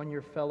mercy on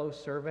your fellow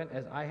servant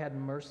as I had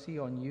mercy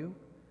on you?'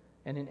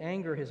 And in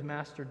anger his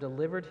master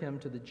delivered him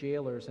to the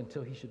jailers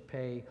until he should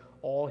pay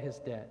all his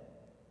debt.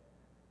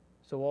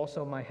 So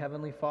also my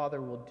heavenly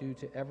Father will do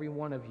to every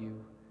one of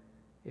you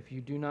if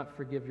you do not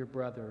forgive your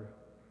brother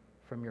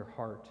from your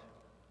heart."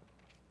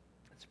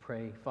 Let's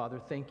pray. Father,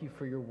 thank you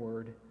for your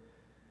word.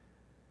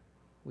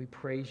 We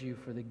praise you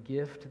for the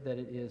gift that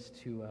it is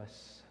to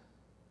us.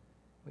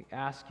 We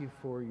ask you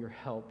for your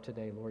help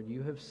today, Lord.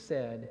 You have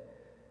said,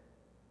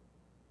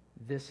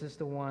 "This is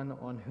the one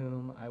on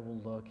whom I will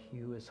look, he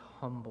who is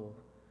humble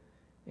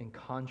and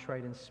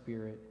contrite in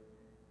spirit,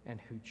 and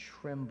who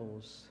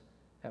trembles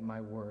at my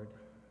word."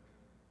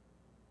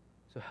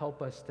 So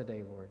help us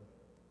today, Lord.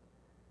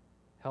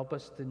 Help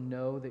us to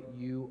know that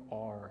you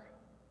are.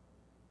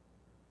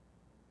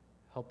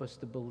 Help us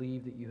to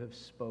believe that you have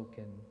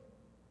spoken.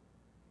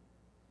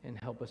 And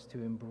help us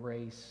to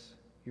embrace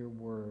your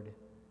word.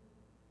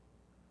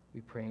 We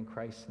pray in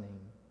Christ's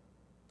name.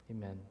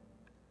 Amen.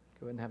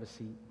 Go ahead and have a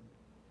seat.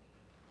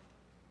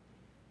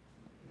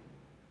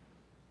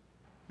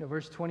 Now,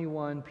 verse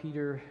 21,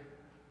 Peter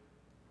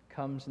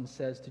comes and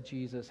says to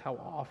Jesus, "How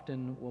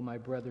often will my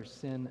brother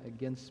sin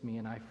against me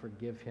and I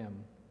forgive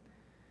him?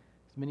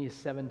 As many as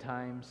 7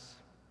 times."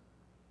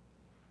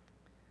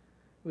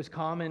 It was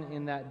common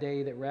in that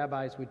day that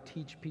rabbis would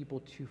teach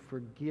people to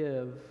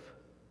forgive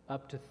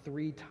up to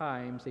 3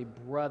 times a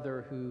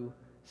brother who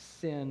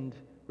sinned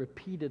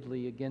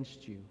repeatedly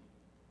against you.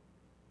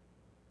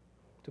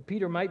 So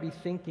Peter might be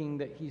thinking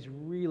that he's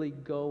really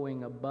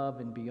going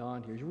above and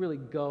beyond here. He's really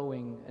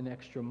going an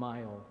extra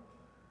mile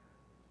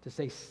to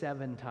say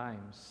 7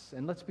 times.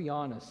 And let's be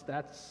honest,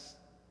 that's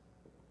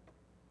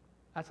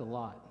a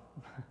lot.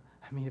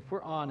 I mean, if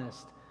we're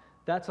honest,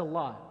 that's a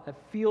lot. That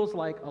feels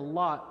like a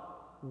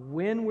lot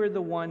when we're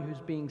the one who's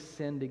being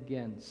sinned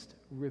against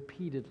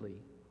repeatedly.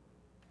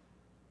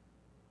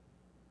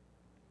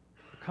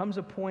 There comes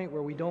a point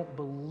where we don't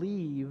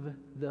believe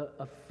the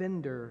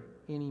offender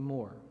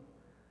anymore.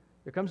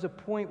 There comes a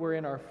point where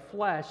in our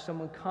flesh,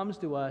 someone comes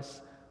to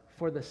us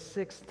for the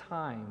 6th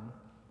time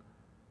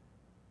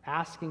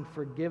asking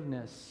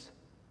forgiveness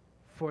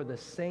for the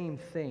same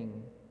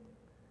thing,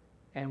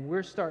 and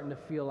we're starting to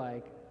feel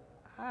like,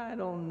 I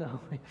don't know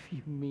if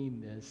you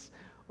mean this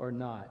or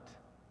not.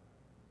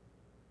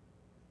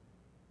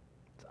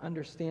 It's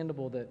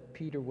understandable that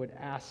Peter would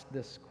ask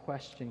this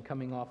question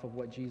coming off of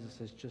what Jesus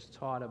has just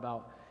taught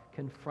about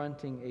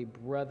confronting a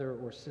brother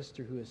or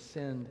sister who has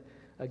sinned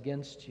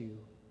against you.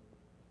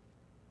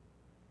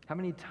 How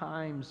many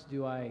times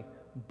do I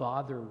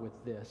bother with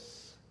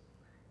this?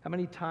 How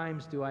many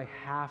times do I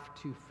have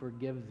to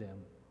forgive them?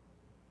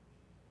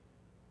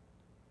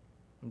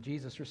 And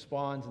Jesus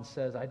responds and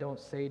says, I don't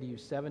say to you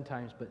 7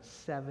 times, but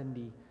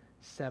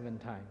 77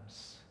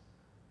 times.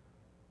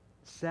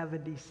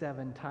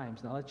 77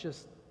 times. Now let's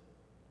just,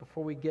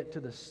 before we get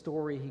to the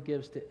story he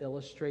gives to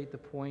illustrate the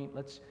point,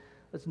 let's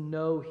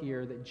know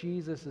here that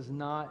Jesus is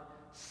not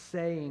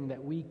saying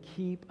that we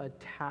keep a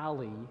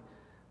tally,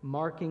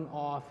 marking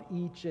off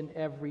each and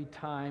every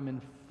time,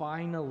 and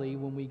finally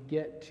when we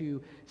get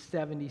to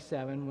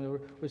 77,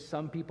 with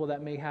some people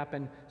that may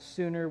happen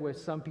sooner, with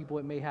some people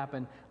it may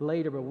happen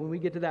later, but when we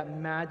get to that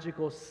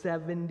magical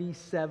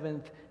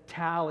 77th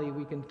tally,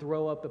 we can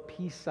throw up a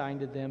peace sign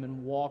to them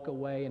and walk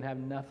away and have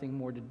nothing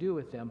more to do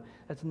with them.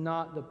 That's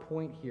not the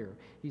point here.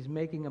 He's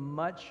making a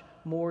much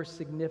more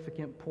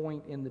significant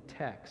point in the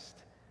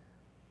text.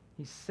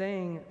 He's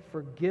saying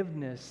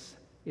forgiveness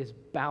is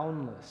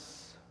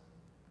boundless.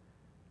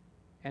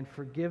 And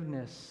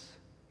forgiveness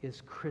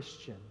is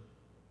Christian.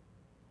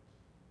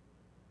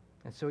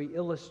 And so he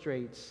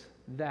illustrates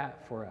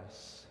that for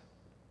us.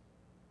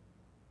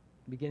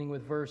 Beginning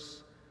with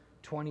verse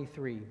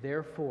 23.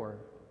 Therefore,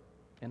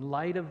 in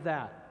light of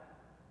that,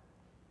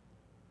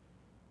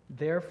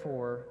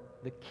 therefore,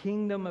 the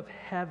kingdom of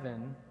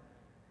heaven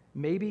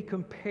may be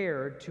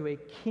compared to a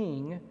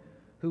king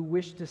who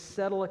wished to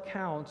settle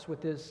accounts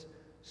with his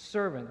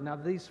servant. Now,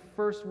 these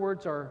first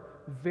words are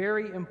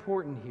very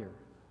important here.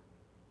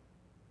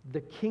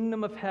 The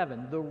kingdom of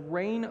heaven, the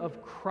reign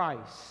of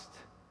Christ,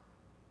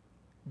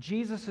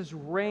 Jesus'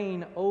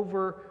 reign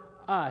over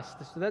us.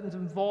 So that's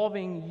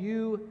involving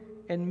you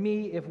and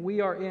me if we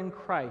are in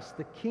Christ.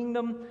 The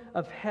kingdom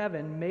of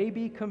heaven may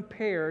be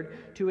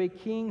compared to a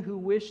king who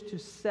wished to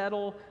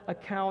settle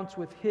accounts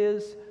with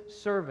his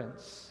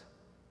servants.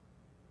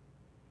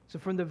 So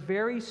from the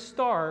very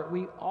start,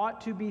 we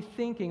ought to be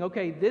thinking,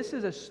 okay, this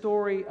is a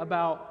story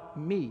about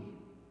me.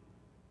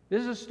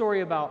 This is a story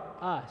about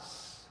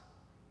us.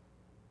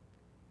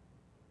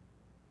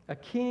 A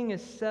king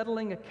is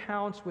settling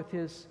accounts with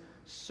his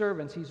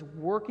servants. He's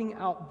working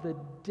out the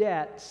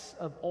debts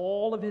of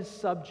all of his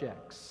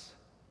subjects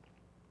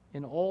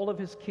in all of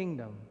his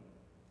kingdom.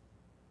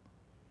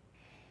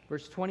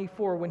 Verse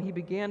 24, when he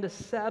began to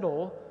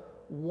settle,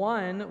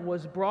 one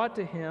was brought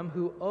to him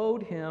who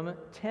owed him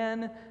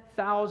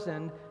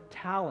 10,000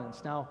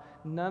 talents. Now,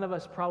 none of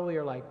us probably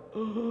are like,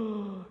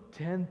 oh,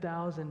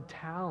 10,000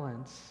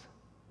 talents.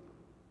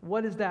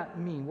 What does that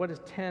mean? What is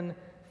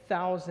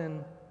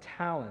 10,000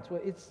 talents?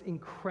 Well, it's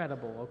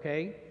incredible,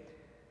 okay?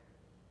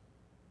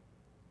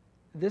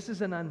 This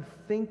is an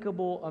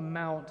unthinkable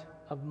amount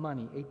of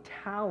money. A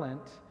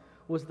talent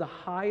was the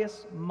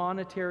highest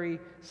monetary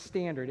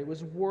standard. It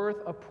was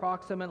worth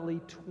approximately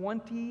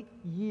 20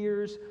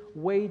 years'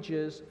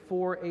 wages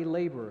for a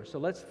laborer. So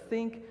let's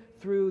think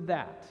through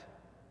that.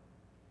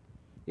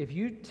 If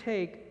you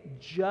take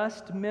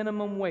just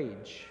minimum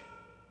wage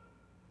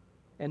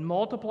and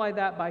multiply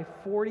that by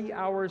 40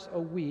 hours a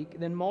week,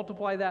 then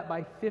multiply that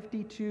by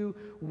 52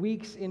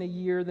 weeks in a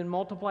year, then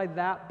multiply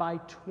that by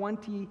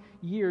 20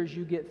 years,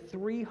 you get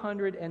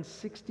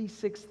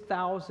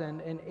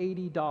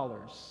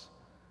 $366,080.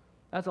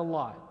 That's a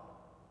lot.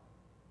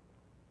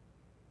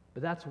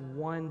 But that's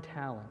one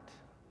talent.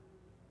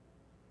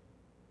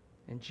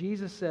 And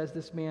Jesus says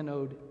this man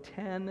owed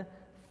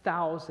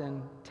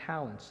 10,000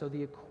 talents, so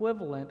the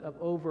equivalent of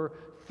over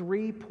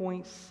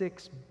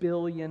 $3.6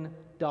 billion.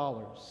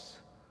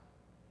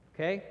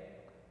 Okay?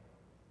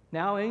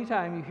 Now,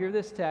 anytime you hear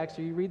this text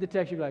or you read the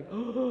text, you're like,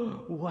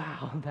 oh,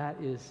 wow,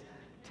 that is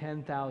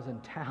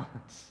 10,000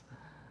 talents.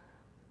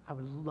 I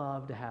would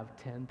love to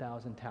have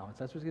 10,000 talents.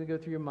 That's what's going to go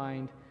through your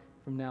mind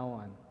from now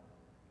on.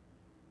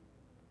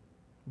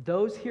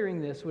 Those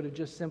hearing this would have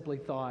just simply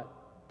thought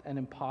an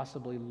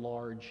impossibly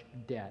large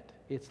debt.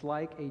 It's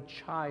like a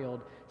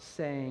child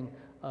saying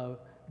a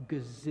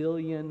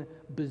gazillion,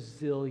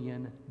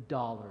 bazillion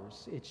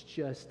dollars. It's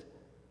just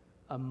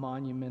a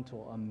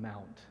monumental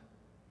amount.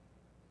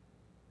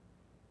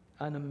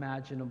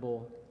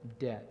 Unimaginable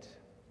debt.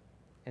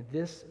 And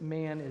this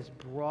man is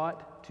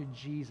brought to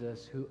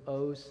Jesus who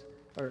owes,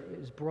 or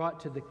is brought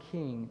to the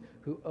king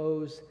who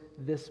owes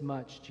this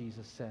much,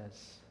 Jesus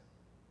says.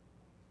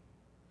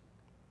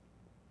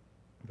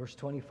 Verse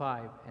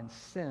 25, and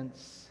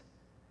since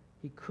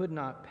he could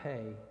not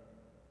pay,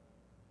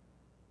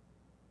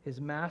 his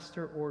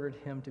master ordered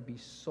him to be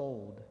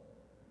sold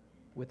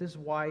with his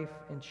wife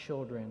and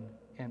children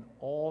and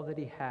all that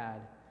he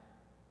had,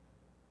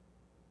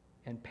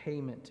 and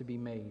payment to be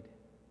made.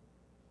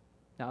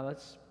 Now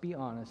let's be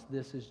honest,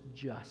 this is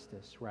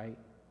justice, right?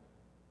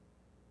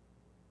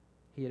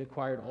 He had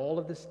acquired all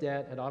of this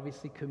debt, had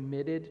obviously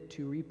committed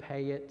to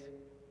repay it,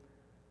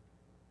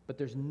 but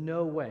there's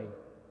no way.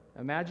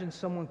 Imagine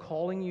someone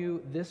calling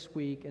you this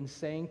week and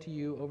saying to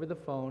you over the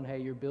phone, hey,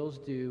 your bill's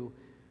due,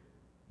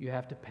 you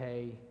have to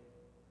pay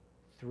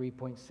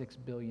 $3.6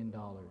 billion.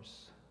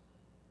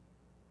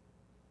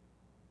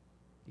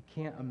 You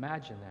can't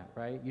imagine that,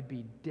 right? You'd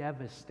be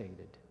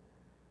devastated.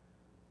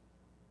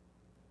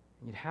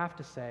 You'd have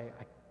to say,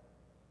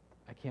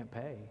 I can't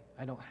pay.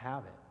 I don't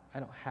have it. I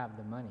don't have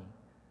the money.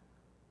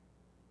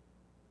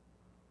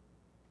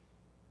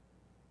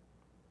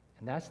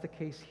 And that's the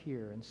case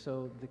here. And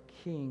so the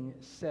king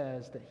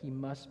says that he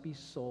must be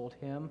sold,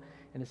 him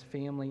and his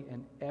family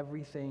and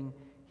everything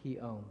he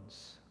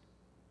owns,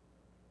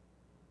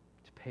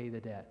 to pay the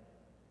debt.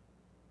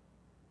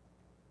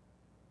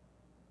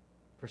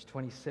 Verse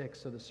 26,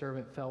 so the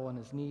servant fell on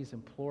his knees,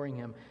 imploring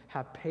him,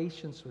 have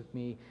patience with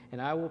me, and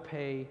I will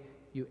pay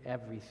you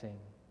everything.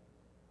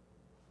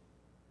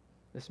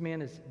 This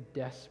man is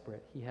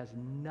desperate. He has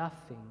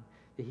nothing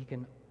that he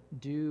can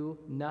do,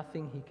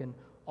 nothing he can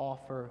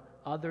offer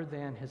other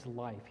than his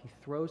life. He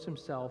throws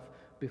himself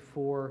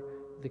before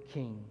the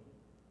king,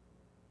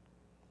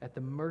 at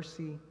the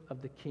mercy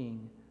of the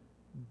king,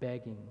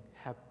 begging,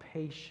 have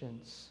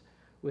patience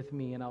with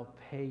me and I'll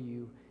pay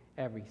you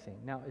everything.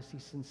 Now, is he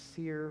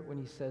sincere when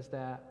he says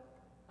that?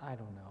 I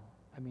don't know.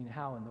 I mean,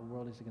 how in the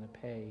world is he going to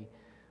pay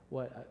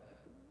what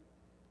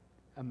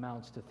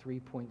amounts to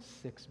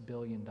 $3.6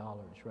 billion,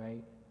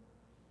 right?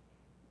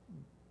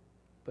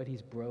 But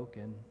he's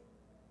broken.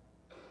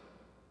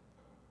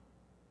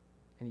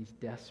 And he's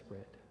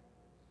desperate.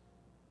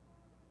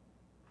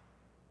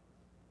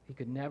 He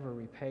could never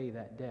repay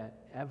that debt,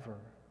 ever.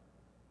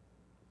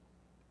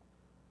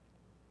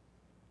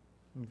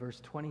 In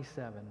verse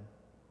 27,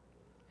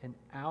 and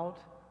out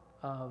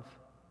of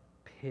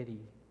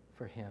pity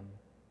for him,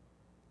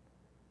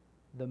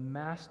 the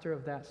master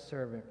of that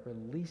servant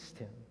released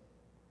him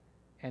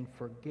and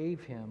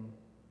forgave him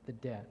the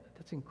debt.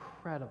 That's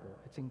incredible.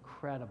 It's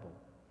incredible.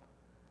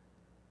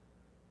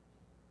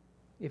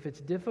 If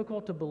it's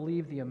difficult to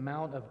believe the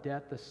amount of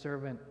debt the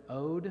servant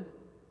owed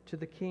to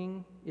the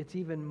king, it's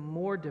even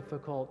more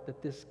difficult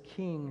that this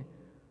king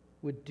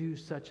would do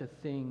such a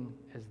thing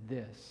as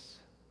this.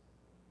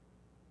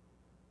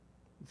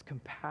 It's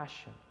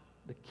compassion.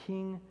 The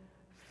king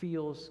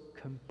feels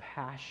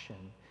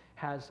compassion,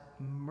 has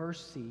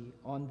mercy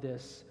on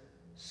this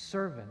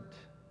servant.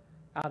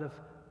 Out of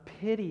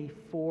pity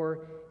for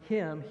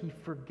him, he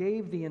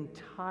forgave the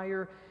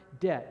entire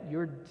debt.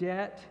 Your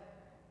debt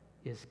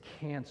is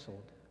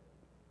canceled.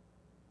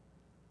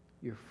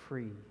 You're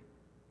free.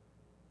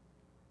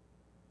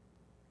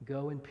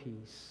 Go in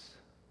peace.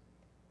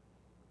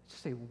 It's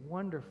just a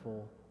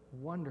wonderful,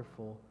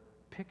 wonderful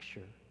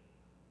picture.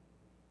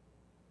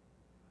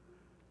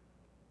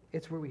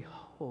 It's where we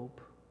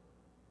hope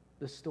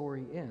the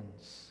story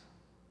ends.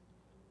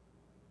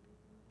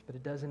 But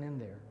it doesn't end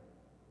there.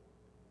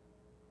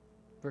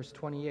 Verse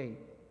 28,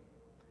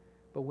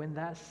 but when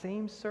that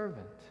same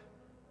servant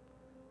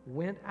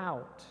went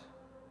out,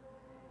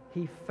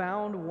 he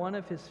found one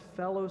of his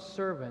fellow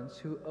servants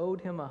who owed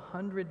him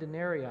 100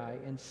 denarii,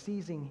 and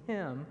seizing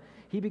him,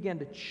 he began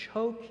to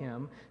choke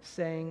him,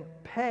 saying,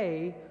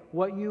 pay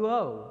what you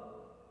owe.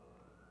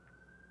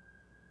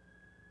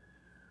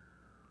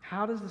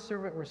 How does the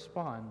servant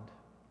respond?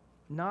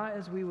 Not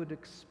as we would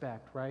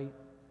expect, right?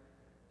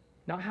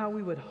 Not how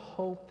we would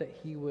hope that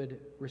he would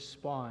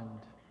respond.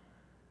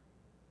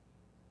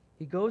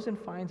 He goes and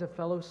finds a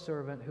fellow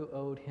servant who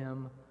owed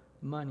him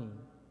money.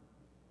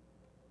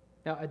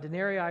 Now, a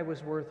denarii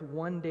was worth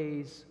 1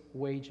 day's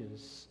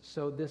wages.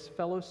 So this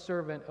fellow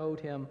servant owed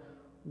him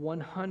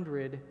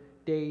 100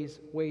 days'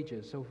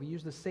 wages. So if we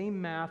use the same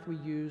math we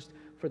used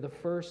for the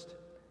first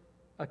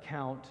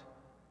account,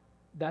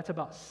 that's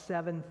about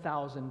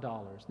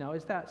 $7,000. Now,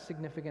 is that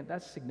significant?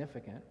 That's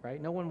significant,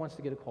 right? No one wants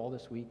to get a call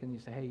this week and you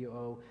say, hey, you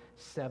owe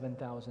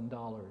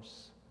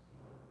 $7,000.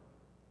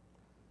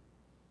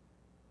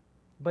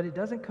 But it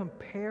doesn't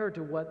compare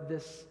to what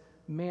this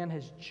man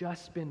has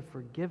just been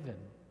forgiven.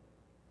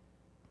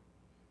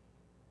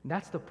 And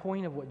that's the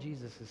point of what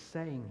Jesus is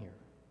saying here.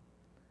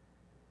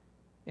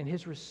 And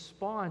his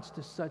response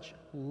to such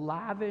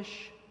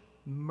lavish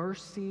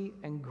mercy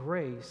and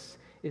grace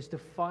is to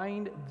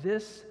find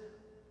this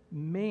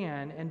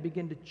man and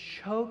begin to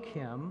choke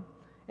him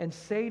and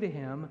say to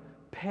him,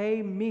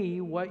 pay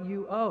me what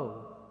you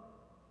owe.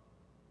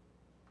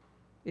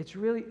 It's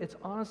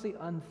honestly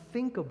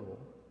unthinkable.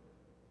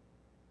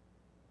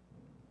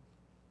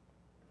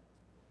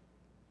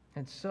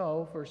 And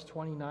so, verse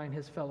 29,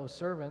 his fellow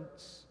servant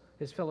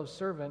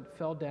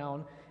fell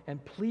down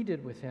and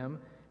pleaded with him,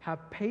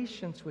 have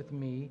patience with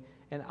me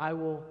and I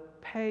will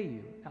pay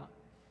you. Now,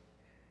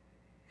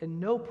 at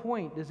no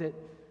point does it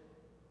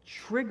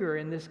trigger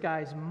in this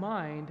guy's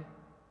mind,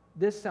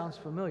 this sounds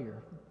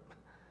familiar.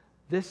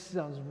 This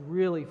sounds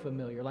really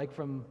familiar, like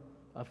from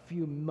a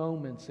few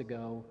moments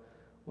ago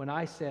when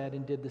I said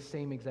and did the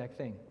same exact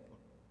thing.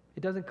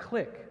 It doesn't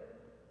click.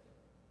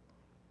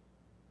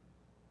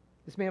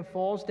 This man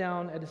falls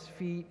down at his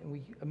feet, and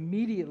we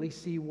immediately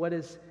see what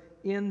is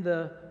in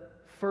the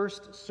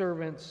first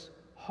servant's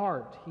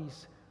heart.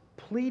 He's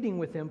pleading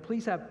with him,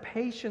 please have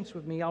patience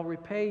with me, I'll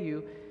repay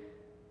you.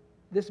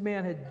 This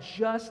man had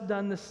just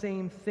done the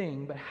same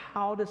thing, but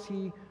how does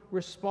he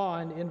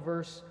respond in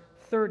verse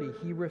 30?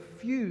 He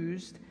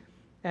refused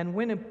and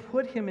went and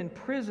put him in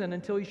prison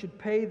until he should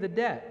pay the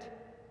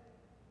debt.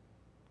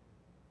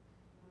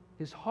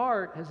 His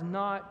heart has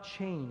not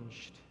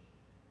changed.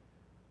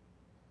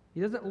 He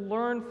doesn't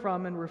learn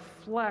from and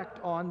reflect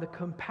on the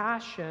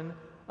compassion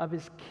of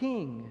his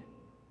king.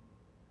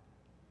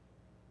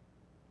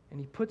 And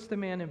he puts the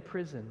man in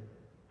prison.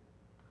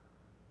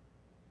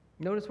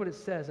 Notice what it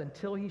says,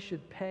 until he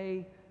should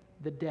pay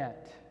the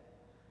debt.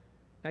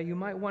 Now you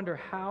might wonder,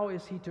 how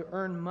is he to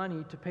earn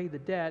money to pay the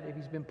debt if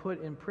he's been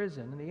put in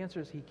prison? And the answer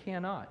is he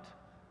cannot.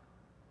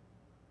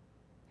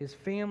 His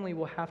family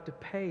will have to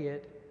pay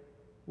it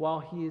while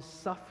he is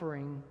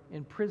suffering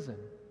in prison.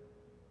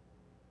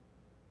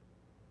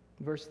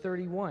 Verse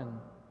 31,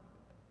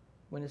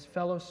 when his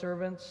fellow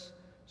servants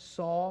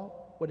saw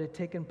what had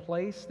taken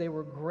place, they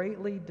were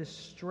greatly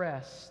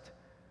distressed,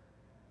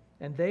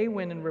 and they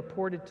went and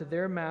reported to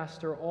their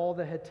master all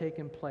that had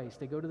taken place.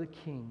 They go to the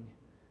king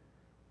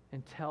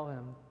and tell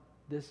him,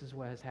 this is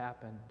what has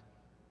happened.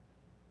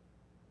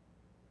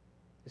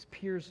 His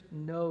peers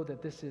know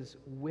that this is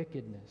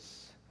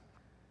wickedness.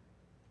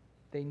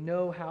 They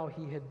know how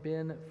he had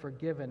been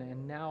forgiven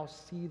and now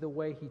see the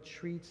way he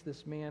treats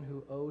this man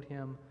who owed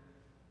him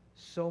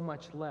so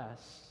much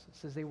less. It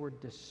says they were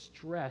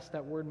distressed.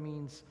 That word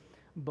means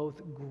both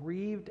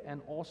grieved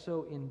and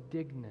also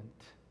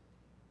indignant.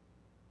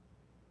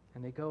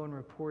 And they go and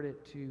report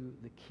it to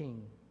the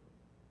king.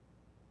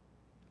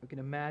 We can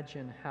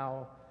imagine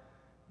how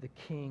the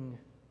king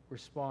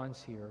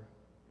responds here.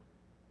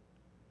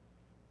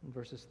 In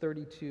verses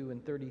 32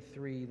 and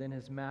 33, then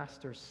his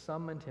master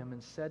summoned him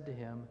and said to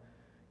him,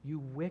 you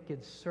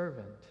wicked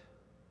servant,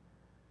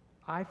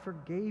 I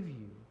forgave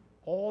you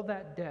all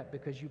that debt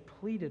because you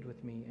pleaded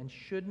with me, and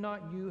should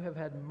not you have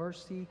had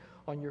mercy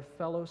on your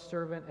fellow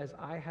servant as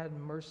I had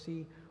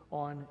mercy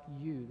on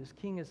you? This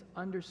king is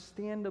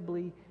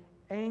understandably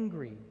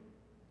angry.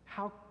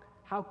 How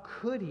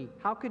could he?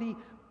 How could he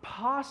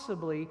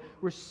possibly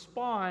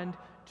respond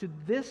to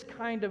this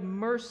kind of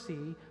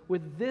mercy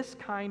with this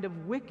kind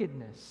of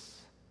wickedness?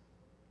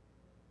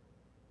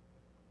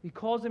 He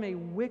calls him a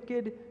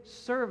wicked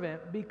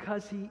servant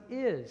because he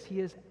is. He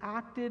has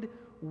acted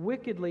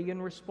wickedly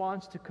in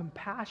response to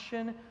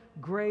compassion,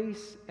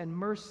 grace, and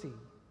mercy.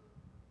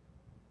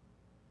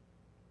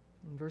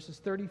 In verses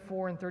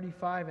 34 and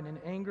 35, and in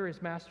anger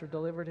his master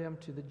delivered him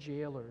to the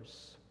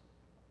jailers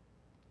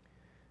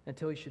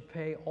until he should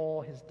pay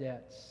all his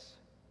debts.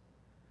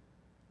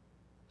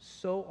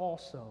 So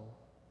also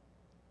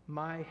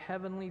my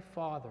heavenly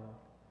Father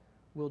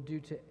will do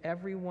to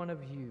every one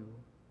of you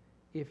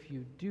if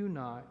you do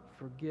not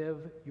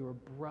forgive your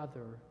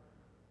brother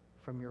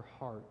from your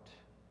heart.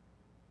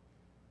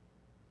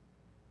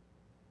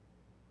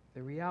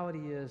 The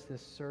reality is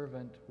this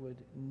servant would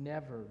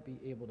never be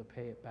able to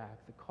pay it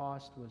back. The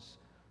cost was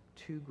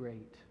too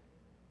great.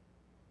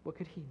 What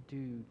could he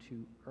do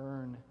to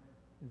earn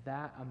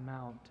that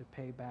amount to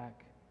pay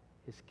back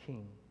his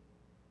king?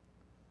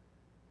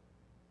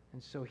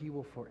 And so he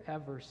will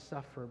forever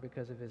suffer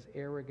because of his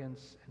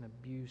arrogance and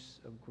abuse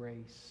of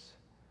grace.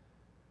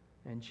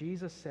 And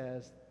Jesus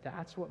says,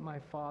 that's what my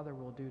Father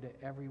will do to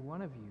every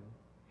one of you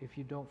if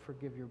you don't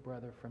forgive your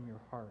brother from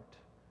your heart.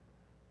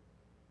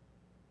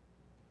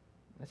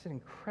 That's an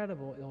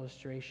incredible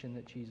illustration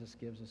that Jesus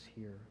gives us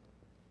here.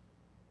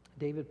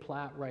 David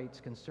Platt writes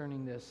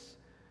concerning this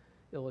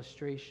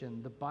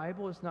illustration, the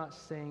Bible is not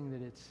saying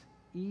that it's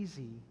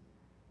easy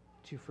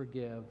to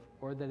forgive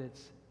or that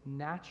it's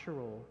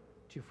natural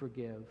to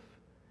forgive.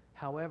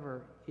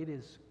 However, it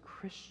is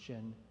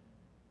Christian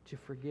to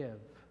forgive.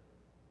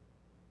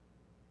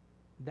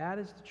 That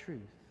is the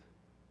truth.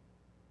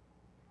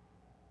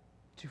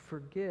 To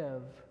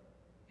forgive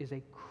is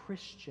a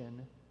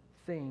Christian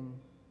thing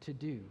to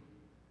do.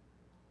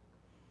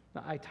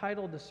 Now, I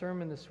titled the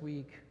sermon this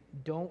week,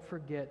 Don't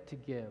Forget to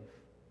Give.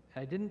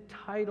 I didn't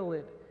title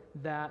it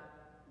that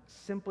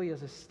simply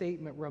as a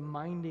statement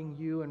reminding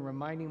you and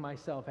reminding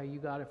myself, hey, you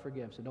got to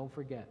forgive, so don't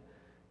forget.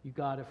 You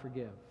got to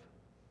forgive.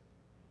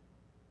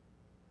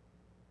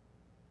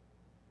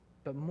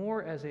 But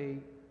more as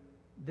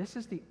this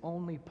is the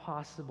only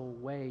possible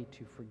way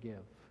to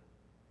forgive.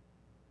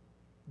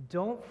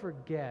 Don't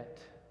forget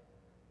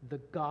the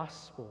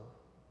gospel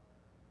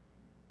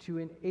to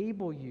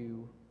enable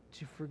you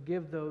to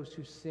forgive those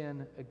who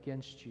sin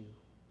against you.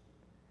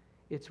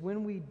 It's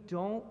when we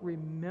don't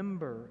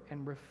remember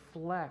and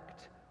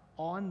reflect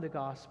on the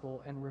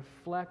gospel and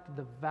reflect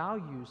the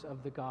values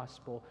of the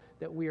gospel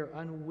that we are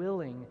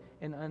unwilling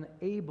and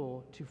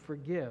unable to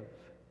forgive.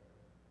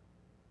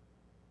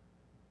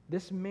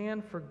 This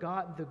man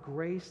forgot the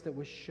grace that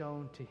was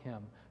shown to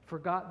him,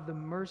 forgot the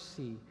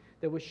mercy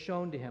that was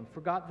shown to him,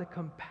 forgot the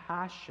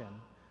compassion,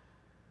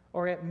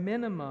 or at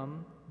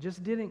minimum,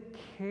 just didn't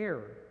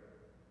care.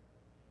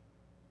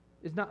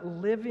 is not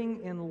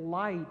living in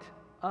light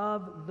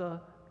of the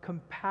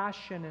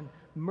compassion and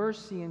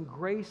mercy and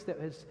grace that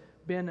has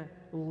been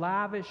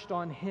lavished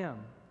on him.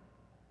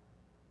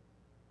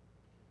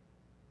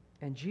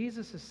 And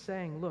Jesus is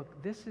saying,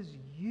 look, this is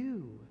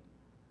you.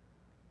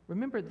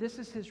 Remember, this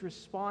is his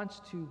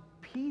response to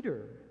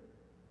Peter,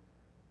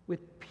 with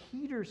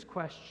Peter's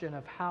question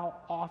of how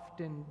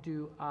often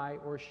do I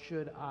or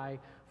should I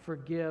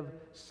forgive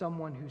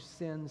someone who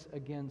sins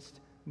against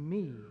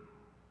me?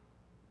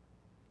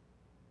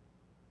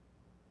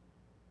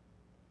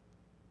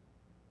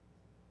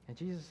 And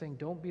Jesus is saying,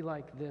 don't be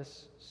like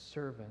this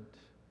servant.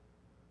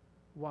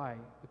 Why?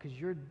 Because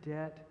your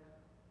debt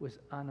was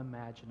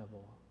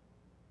unimaginable.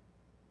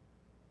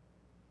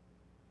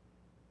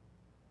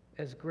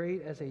 As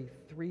great as a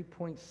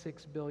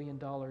 $3.6 billion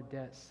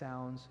debt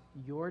sounds,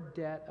 your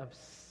debt of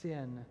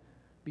sin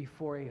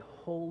before a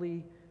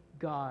holy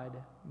God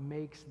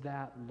makes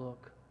that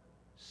look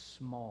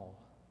small.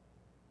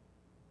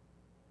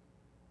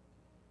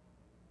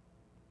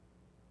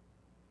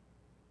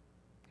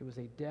 It was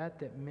a debt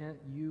that meant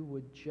you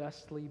would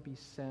justly be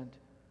sent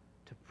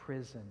to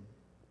prison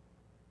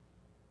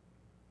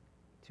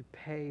to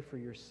pay for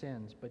your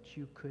sins, but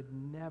you could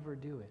never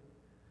do it.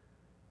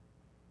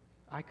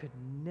 I could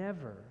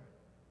never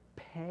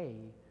pay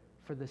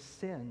for the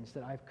sins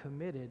that I've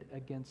committed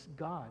against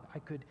God. I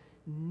could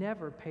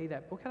never pay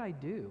that. What could I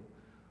do?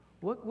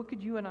 What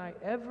could you and I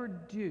ever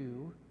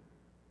do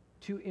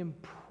to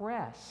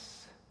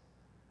impress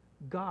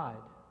God,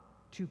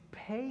 to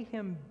pay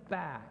him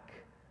back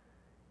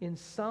in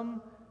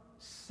some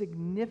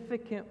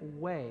significant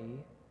way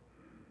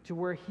to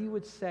where he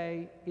would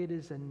say, it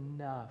is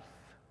enough.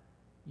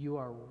 You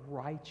are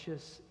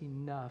righteous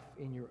enough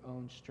in your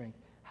own strength.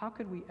 How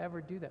could we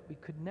ever do that? We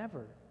could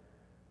never.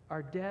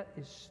 Our debt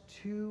is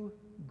too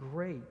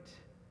great.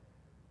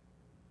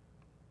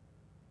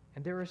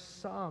 And there are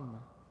some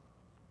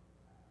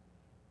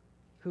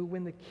who,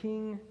 when the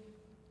king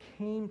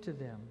came to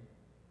them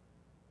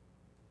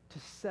to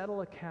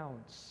settle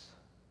accounts,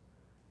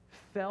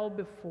 fell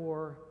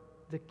before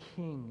the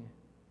king,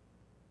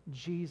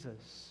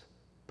 Jesus,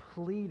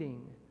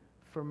 pleading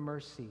for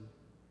mercy.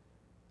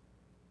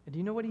 And do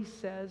you know what he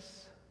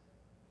says?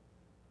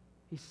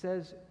 He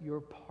says,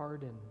 you're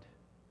pardoned.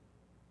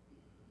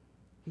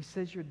 He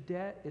says, your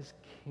debt is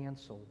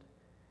canceled.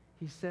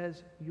 He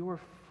says, you're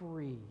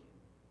free.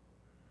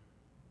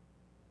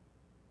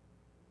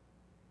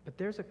 But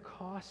there's a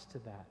cost to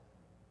that.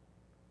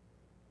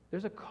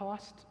 There's a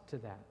cost to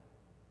that.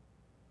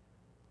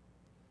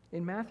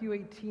 In Matthew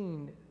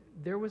 18,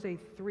 there was a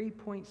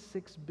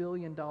 $3.6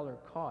 billion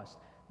cost.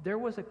 There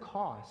was a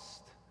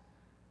cost,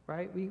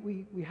 right?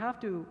 We have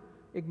to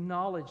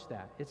acknowledge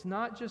that. It's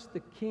not just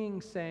the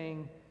king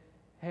saying,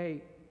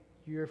 hey,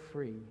 you're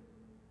free.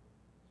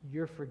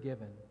 You're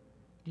forgiven.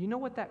 Do you know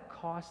what that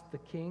cost the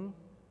king?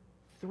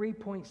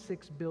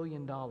 $3.6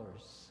 billion.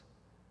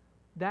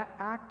 That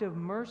act of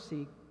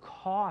mercy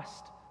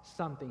cost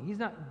something. He's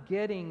not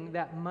getting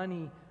that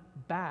money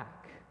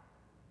back.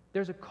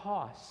 There's a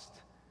cost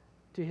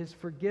to his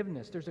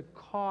forgiveness. There's a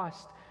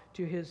cost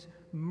to his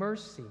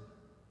mercy.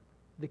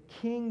 The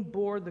king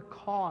bore the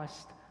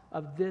cost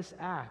of this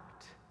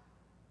act.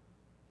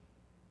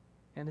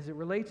 And as it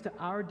relates to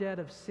our debt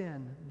of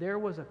sin, there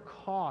was a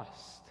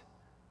cost.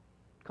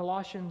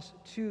 Colossians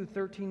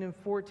 2:13 and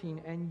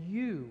 14, and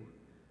you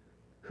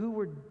who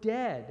were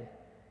dead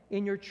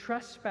in your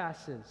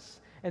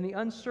trespasses and the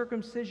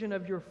uncircumcision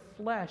of your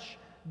flesh,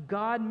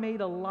 God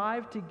made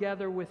alive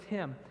together with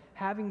him,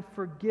 having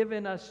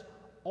forgiven us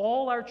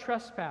all our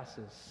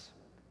trespasses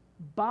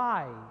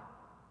by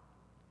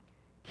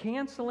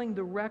canceling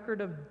the record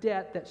of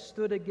debt that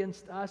stood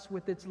against us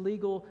with its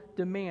legal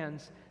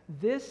demands.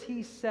 This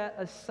he set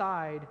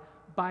aside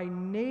by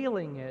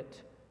nailing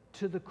it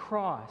to the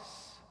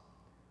cross.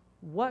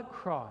 What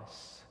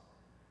cross?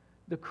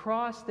 The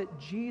cross that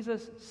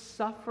Jesus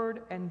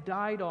suffered and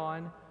died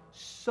on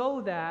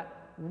so that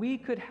we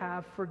could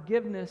have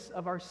forgiveness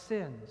of our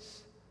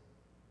sins.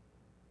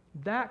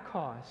 That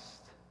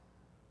cost.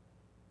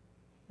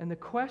 And the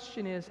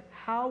question is,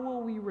 how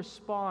will we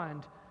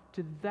respond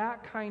to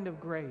that kind of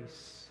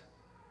grace?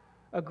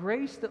 A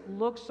grace that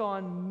looks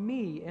on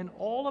me and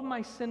all of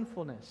my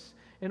sinfulness,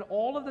 and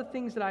all of the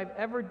things that I've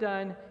ever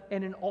done,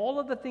 and in all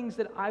of the things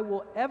that I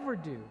will ever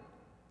do,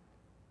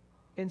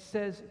 and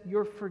says,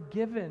 you're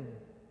forgiven,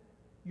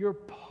 you're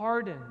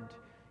pardoned,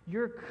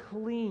 you're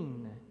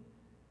clean.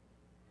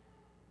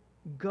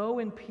 Go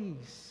in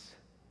peace.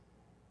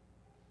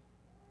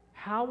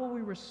 How will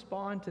we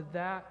respond to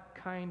that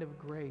kind of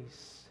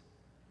grace?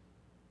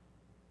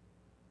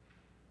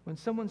 When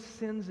someone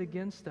sins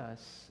against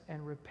us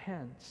and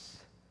repents,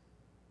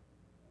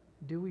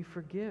 do we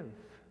forgive?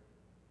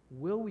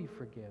 Will we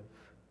forgive?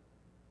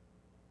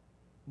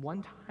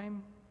 1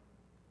 time?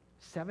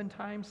 7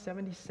 times?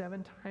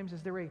 77 times?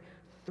 Is there a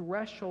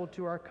threshold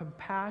to our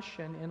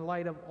compassion in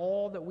light of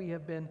all that we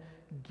have been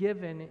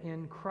given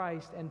in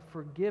Christ and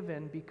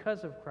forgiven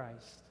because of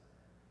Christ?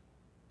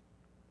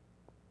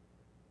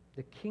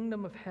 The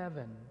kingdom of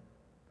heaven,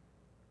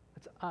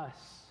 that's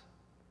us,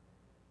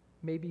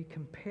 may be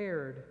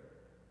compared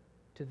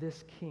to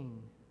this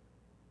king.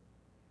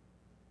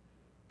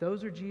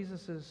 Those are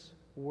Jesus'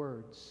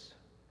 words.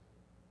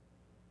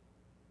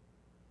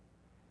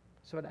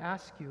 So I'd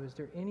ask you, is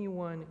there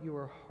anyone you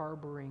are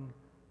harboring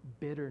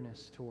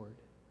bitterness toward?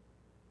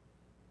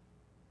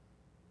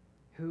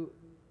 Who,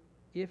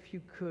 if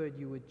you could,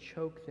 you would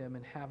choke them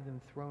and have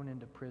them thrown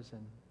into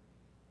prison?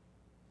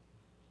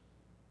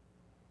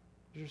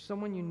 Is there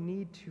someone you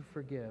need to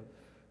forgive?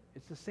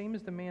 It's the same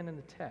as the man in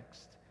the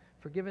text.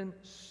 Forgiven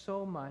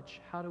so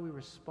much, how do we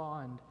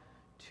respond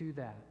to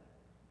that?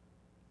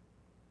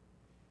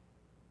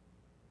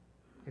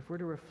 If we're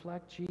to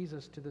reflect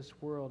Jesus to this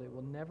world, it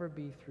will never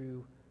be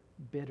through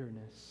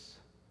bitterness.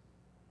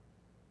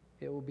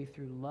 It will be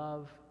through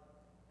love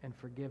and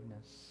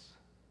forgiveness.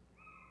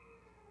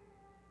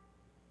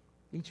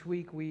 Each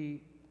week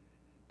we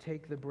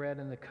take the bread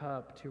and the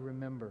cup to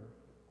remember.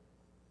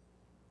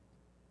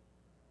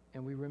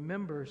 And we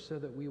remember so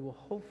that we will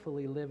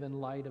hopefully live in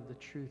light of the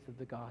truth of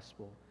the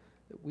gospel.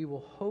 That we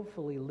will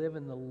hopefully live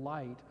in the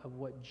light of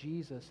what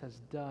Jesus has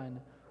done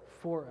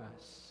for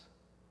us.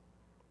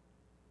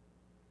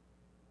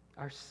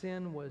 Our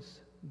sin was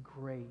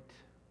great.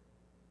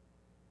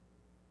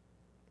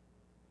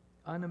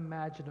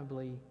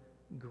 Unimaginably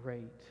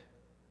great.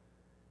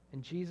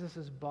 And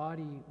Jesus'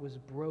 body was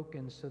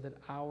broken so that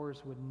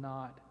ours would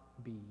not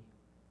be.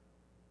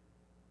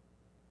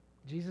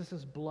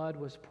 Jesus' blood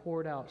was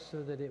poured out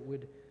so that it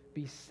would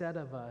be said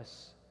of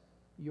us,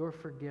 "You're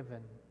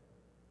forgiven.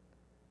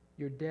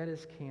 Your debt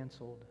is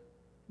canceled.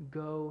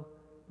 Go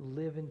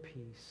live in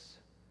peace.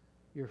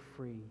 You're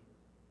free."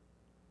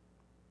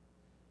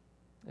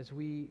 As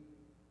we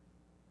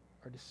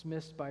are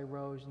dismissed by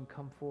Rose and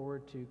come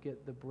forward to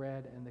get the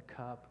bread and the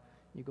cup,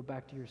 you go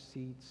back to your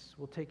seats.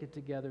 We'll take it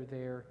together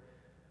there.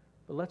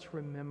 But let's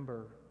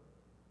remember,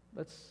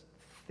 let's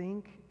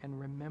think and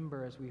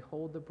remember as we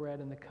hold the bread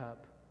and the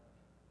cup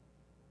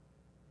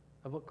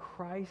of what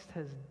Christ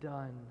has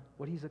done,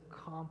 what he's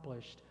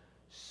accomplished,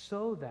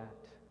 so that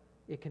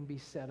it can be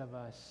said of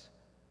us,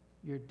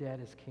 "Your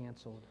debt is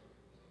canceled."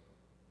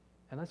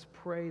 And let's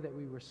pray that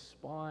we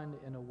respond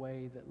in a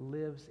way that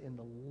lives in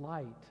the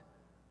light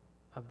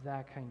of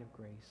that kind of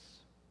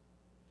grace.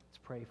 Let's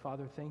pray.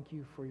 Father, thank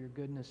you for your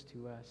goodness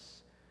to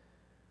us.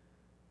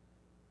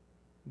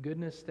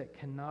 Goodness that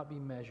cannot be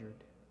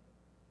measured.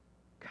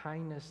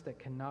 Kindness that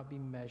cannot be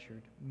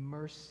measured.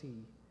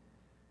 Mercy.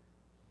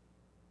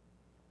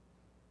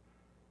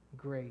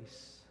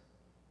 Grace.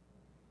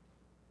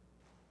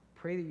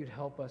 Pray that you'd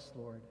help us,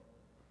 Lord.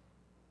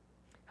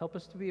 Help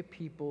us to be a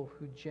people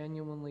who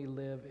genuinely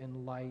live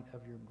in light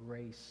of your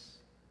grace.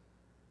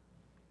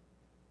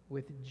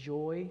 With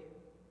joy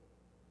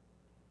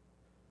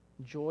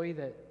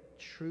that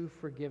true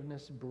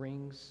forgiveness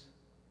brings,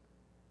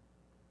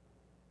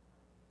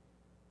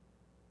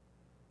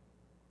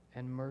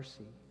 and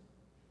mercy.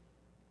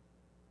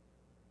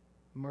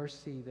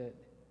 Mercy that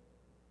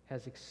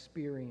has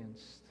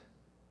experienced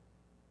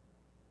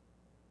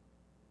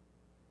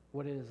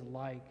what it is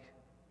like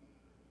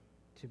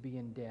to be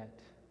in debt,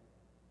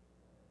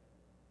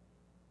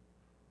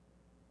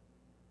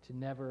 to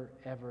never,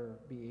 ever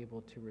be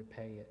able to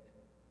repay it.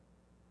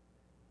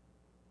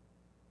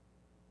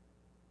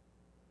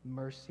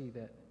 Mercy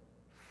that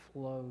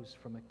flows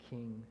from a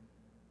king.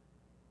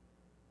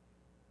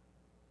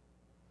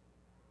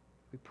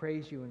 We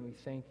praise you and we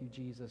thank you,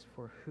 Jesus,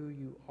 for who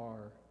you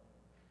are,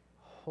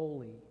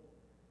 holy,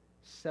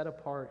 set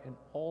apart in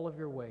all of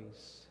your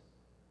ways.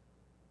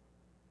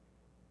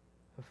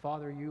 And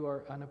Father, you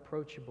are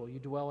unapproachable. You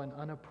dwell in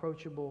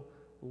unapproachable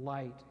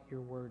light,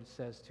 your word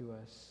says to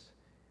us.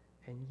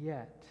 And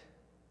yet,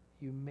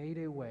 you made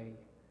a way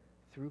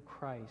through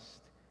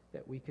Christ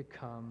that we could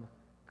come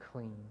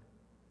clean.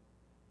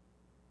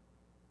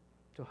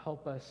 So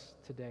help us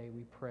today,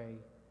 we pray.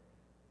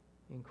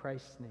 In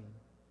Christ's name,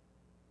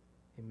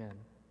 amen.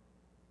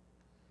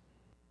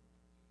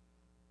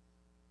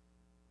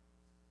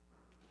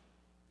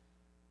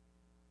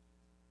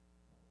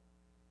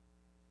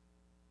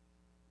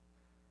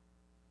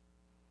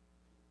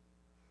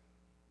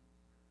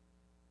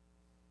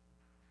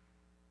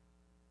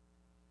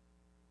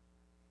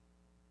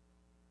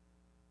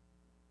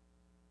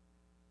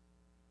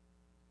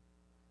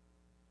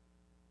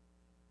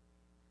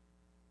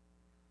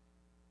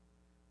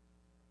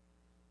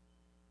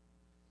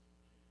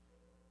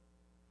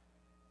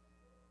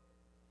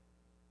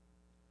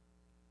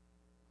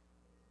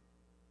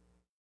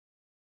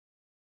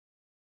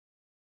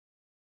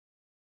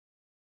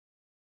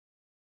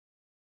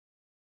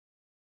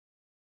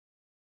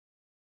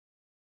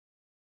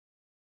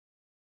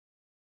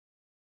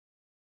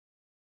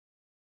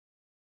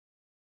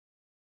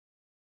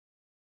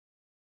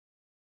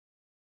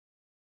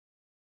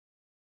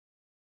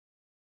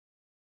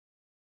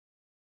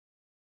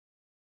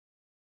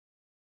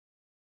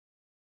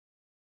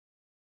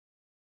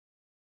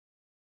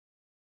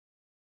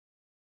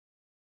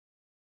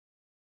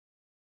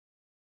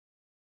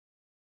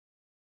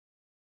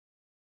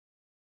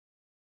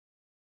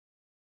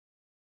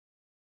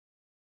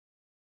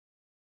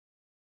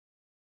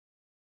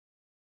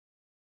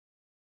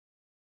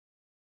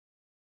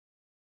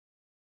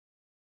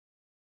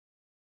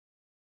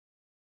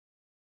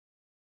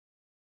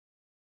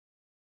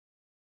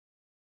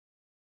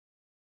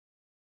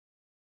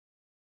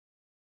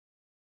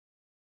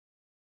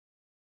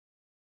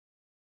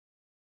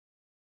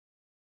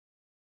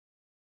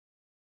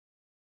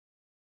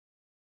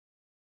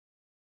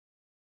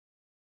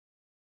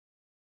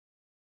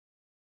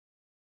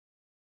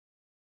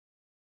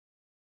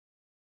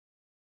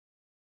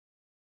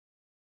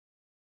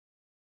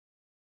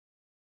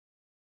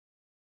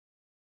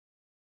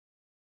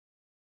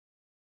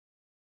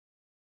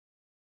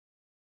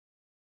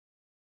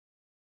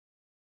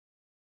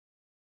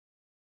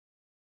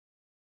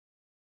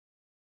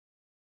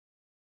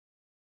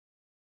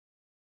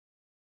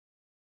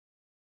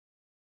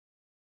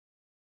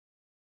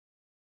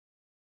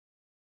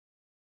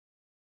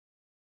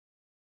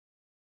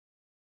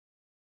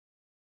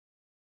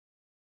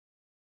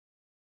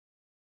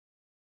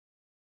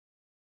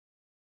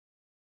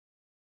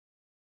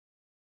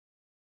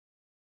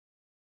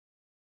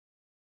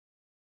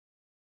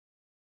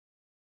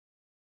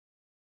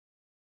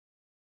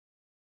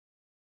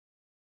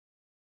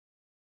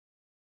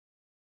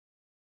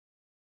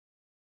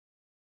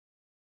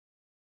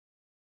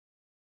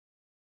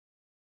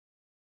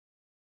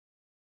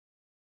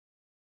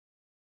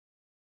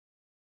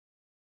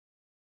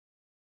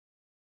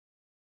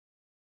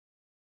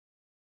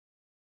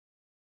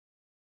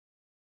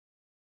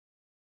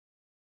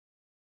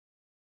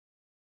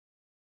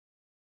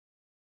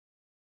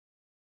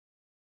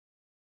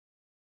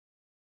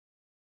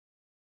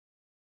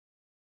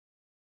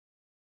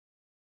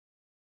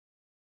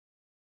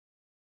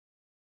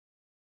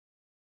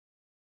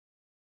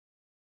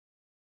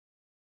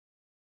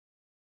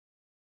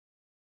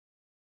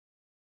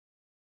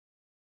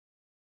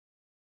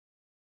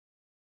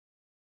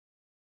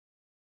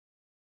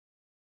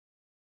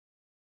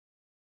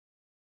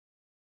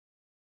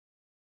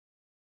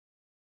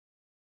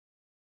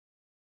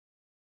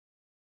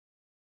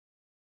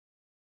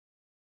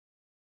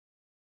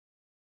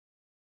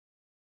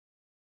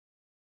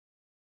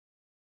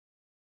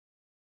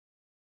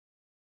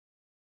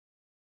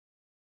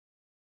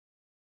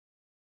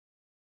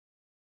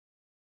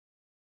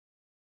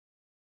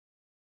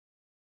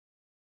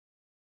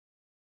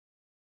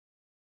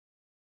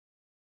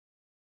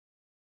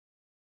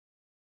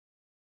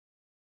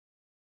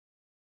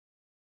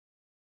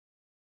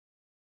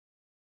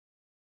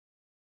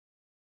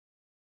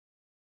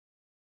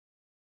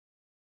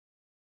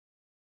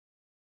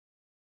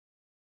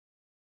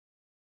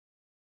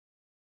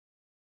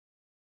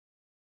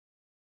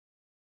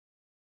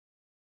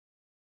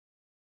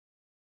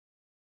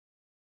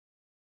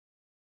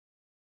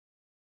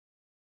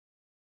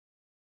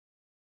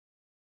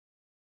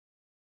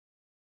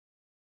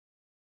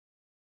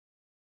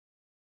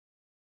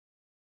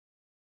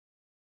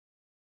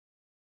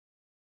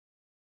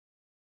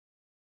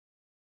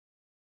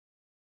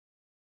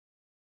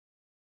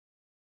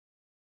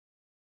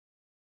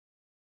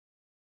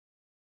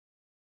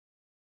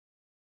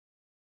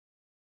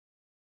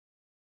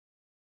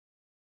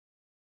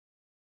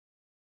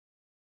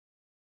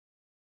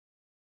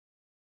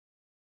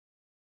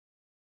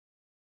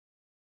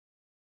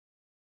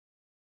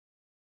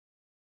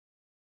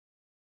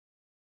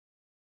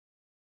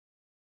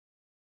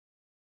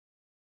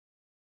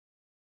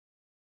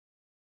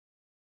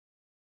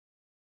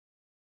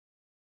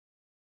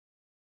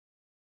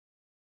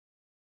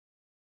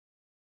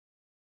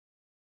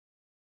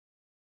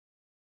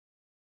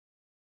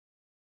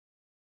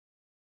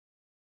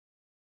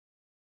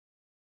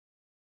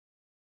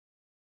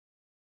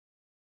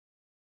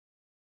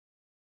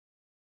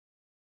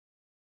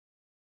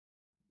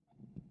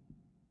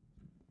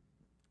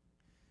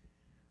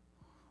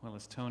 Well,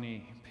 as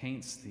Tony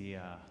paints the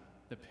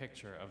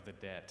picture of the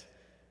debt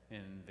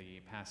in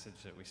the passage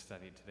that we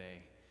studied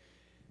today,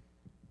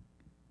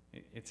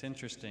 it's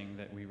interesting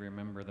that we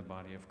remember the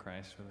body of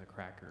Christ with a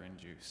cracker and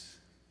juice.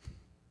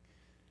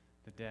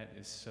 The debt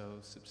is so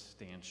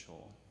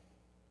substantial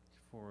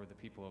for the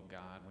people of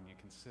God when you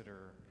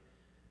consider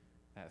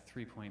that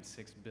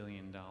 $3.6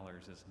 billion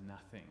is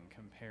nothing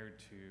compared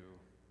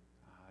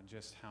to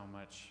just how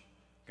much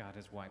God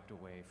has wiped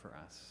away for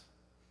us.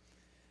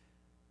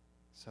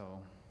 So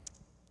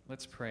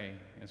let's pray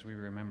as we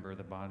remember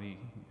the body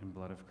and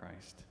blood of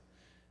Christ,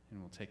 and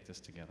we'll take this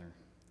together.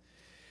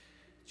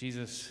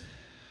 Jesus,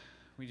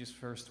 we just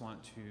first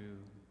want to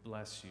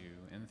bless you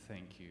and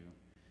thank you.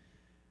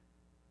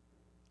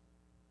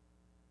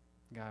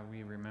 God,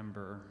 we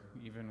remember,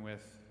 even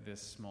with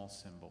this small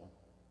symbol,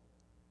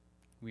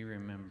 we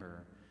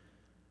remember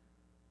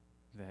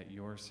that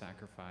your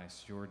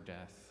sacrifice, your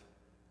death,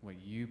 what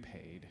you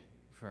paid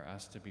for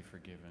us to be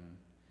forgiven,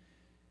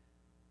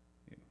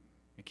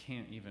 it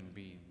can't even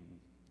be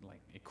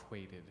like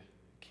equated.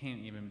 It can't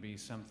even be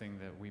something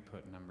that we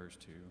put numbers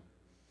to.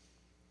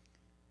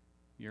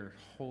 Your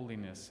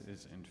holiness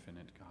is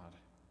infinite, God.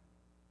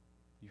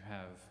 You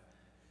have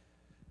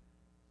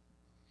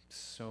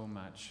so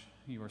much.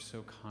 You are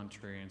so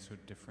contrary and so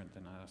different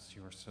than us.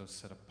 You are so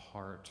set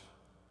apart.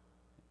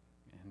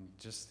 And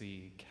just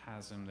the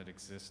chasm that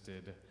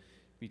existed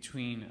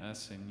between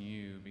us and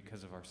you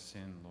because of our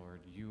sin,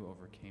 Lord, you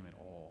overcame it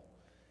all.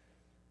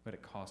 But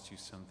it cost you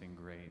something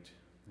great.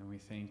 And we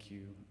thank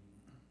you.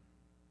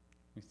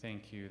 We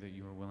thank you that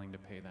you were willing to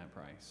pay that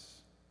price.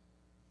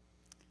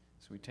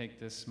 So we take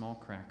this small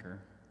cracker,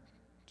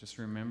 just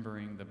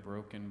remembering the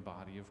broken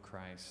body of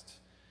Christ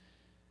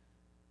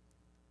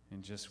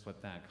and just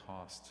what that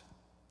cost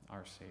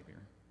our Savior.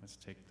 Let's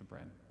take the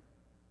bread.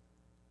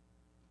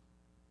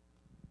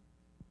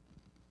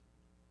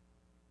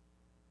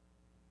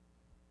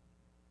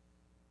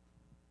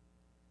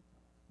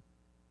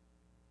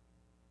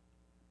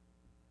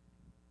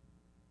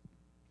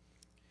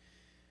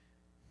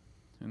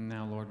 And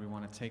now, Lord, we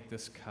want to take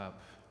this cup,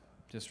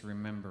 just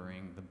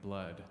remembering the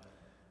blood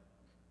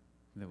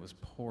that was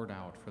poured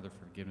out for the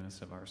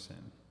forgiveness of our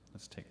sin.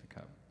 Let's take the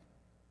cup.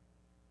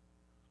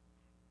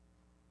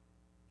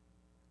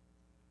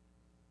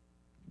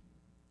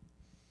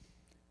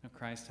 Now,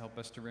 Christ, help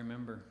us to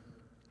remember.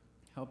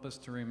 Help us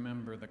to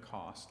remember the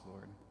cost,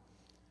 Lord.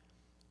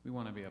 We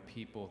want to be a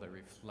people that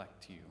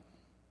reflect you.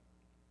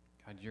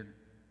 God, your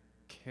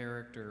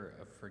character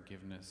of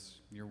forgiveness,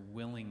 your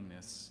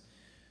willingness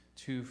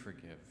to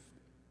forgive.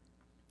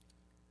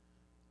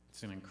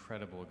 It's an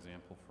incredible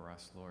example for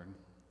us, Lord.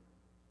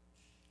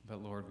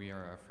 But Lord, we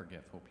are a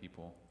forgetful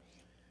people.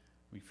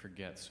 We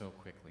forget so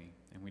quickly,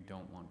 and we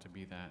don't want to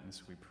be that. And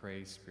so we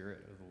pray, Spirit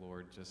of the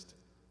Lord, just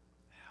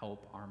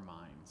help our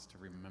minds to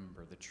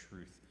remember the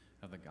truth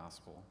of the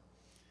gospel.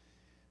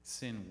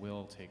 Sin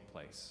will take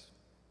place.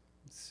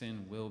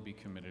 Sin will be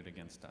committed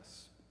against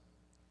us.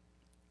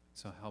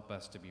 So help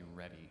us to be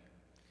ready.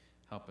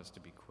 Help us to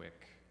be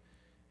quick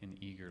and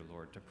eager,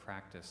 Lord, to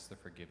practice the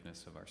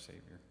forgiveness of our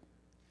Savior.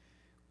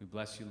 We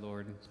bless you,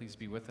 Lord. Please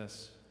be with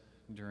us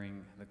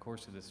during the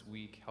course of this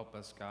week. Help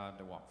us, God,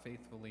 to walk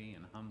faithfully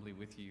and humbly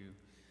with you.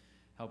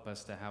 Help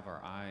us to have our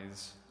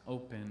eyes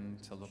open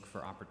to look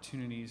for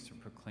opportunities to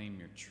proclaim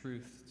your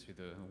truth to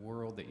the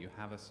world that you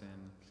have us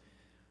in.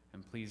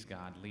 And please,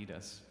 God, lead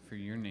us for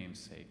your name's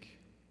sake.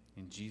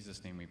 In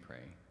Jesus' name we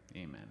pray.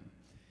 Amen.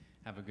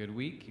 Have a good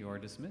week. You are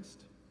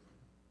dismissed.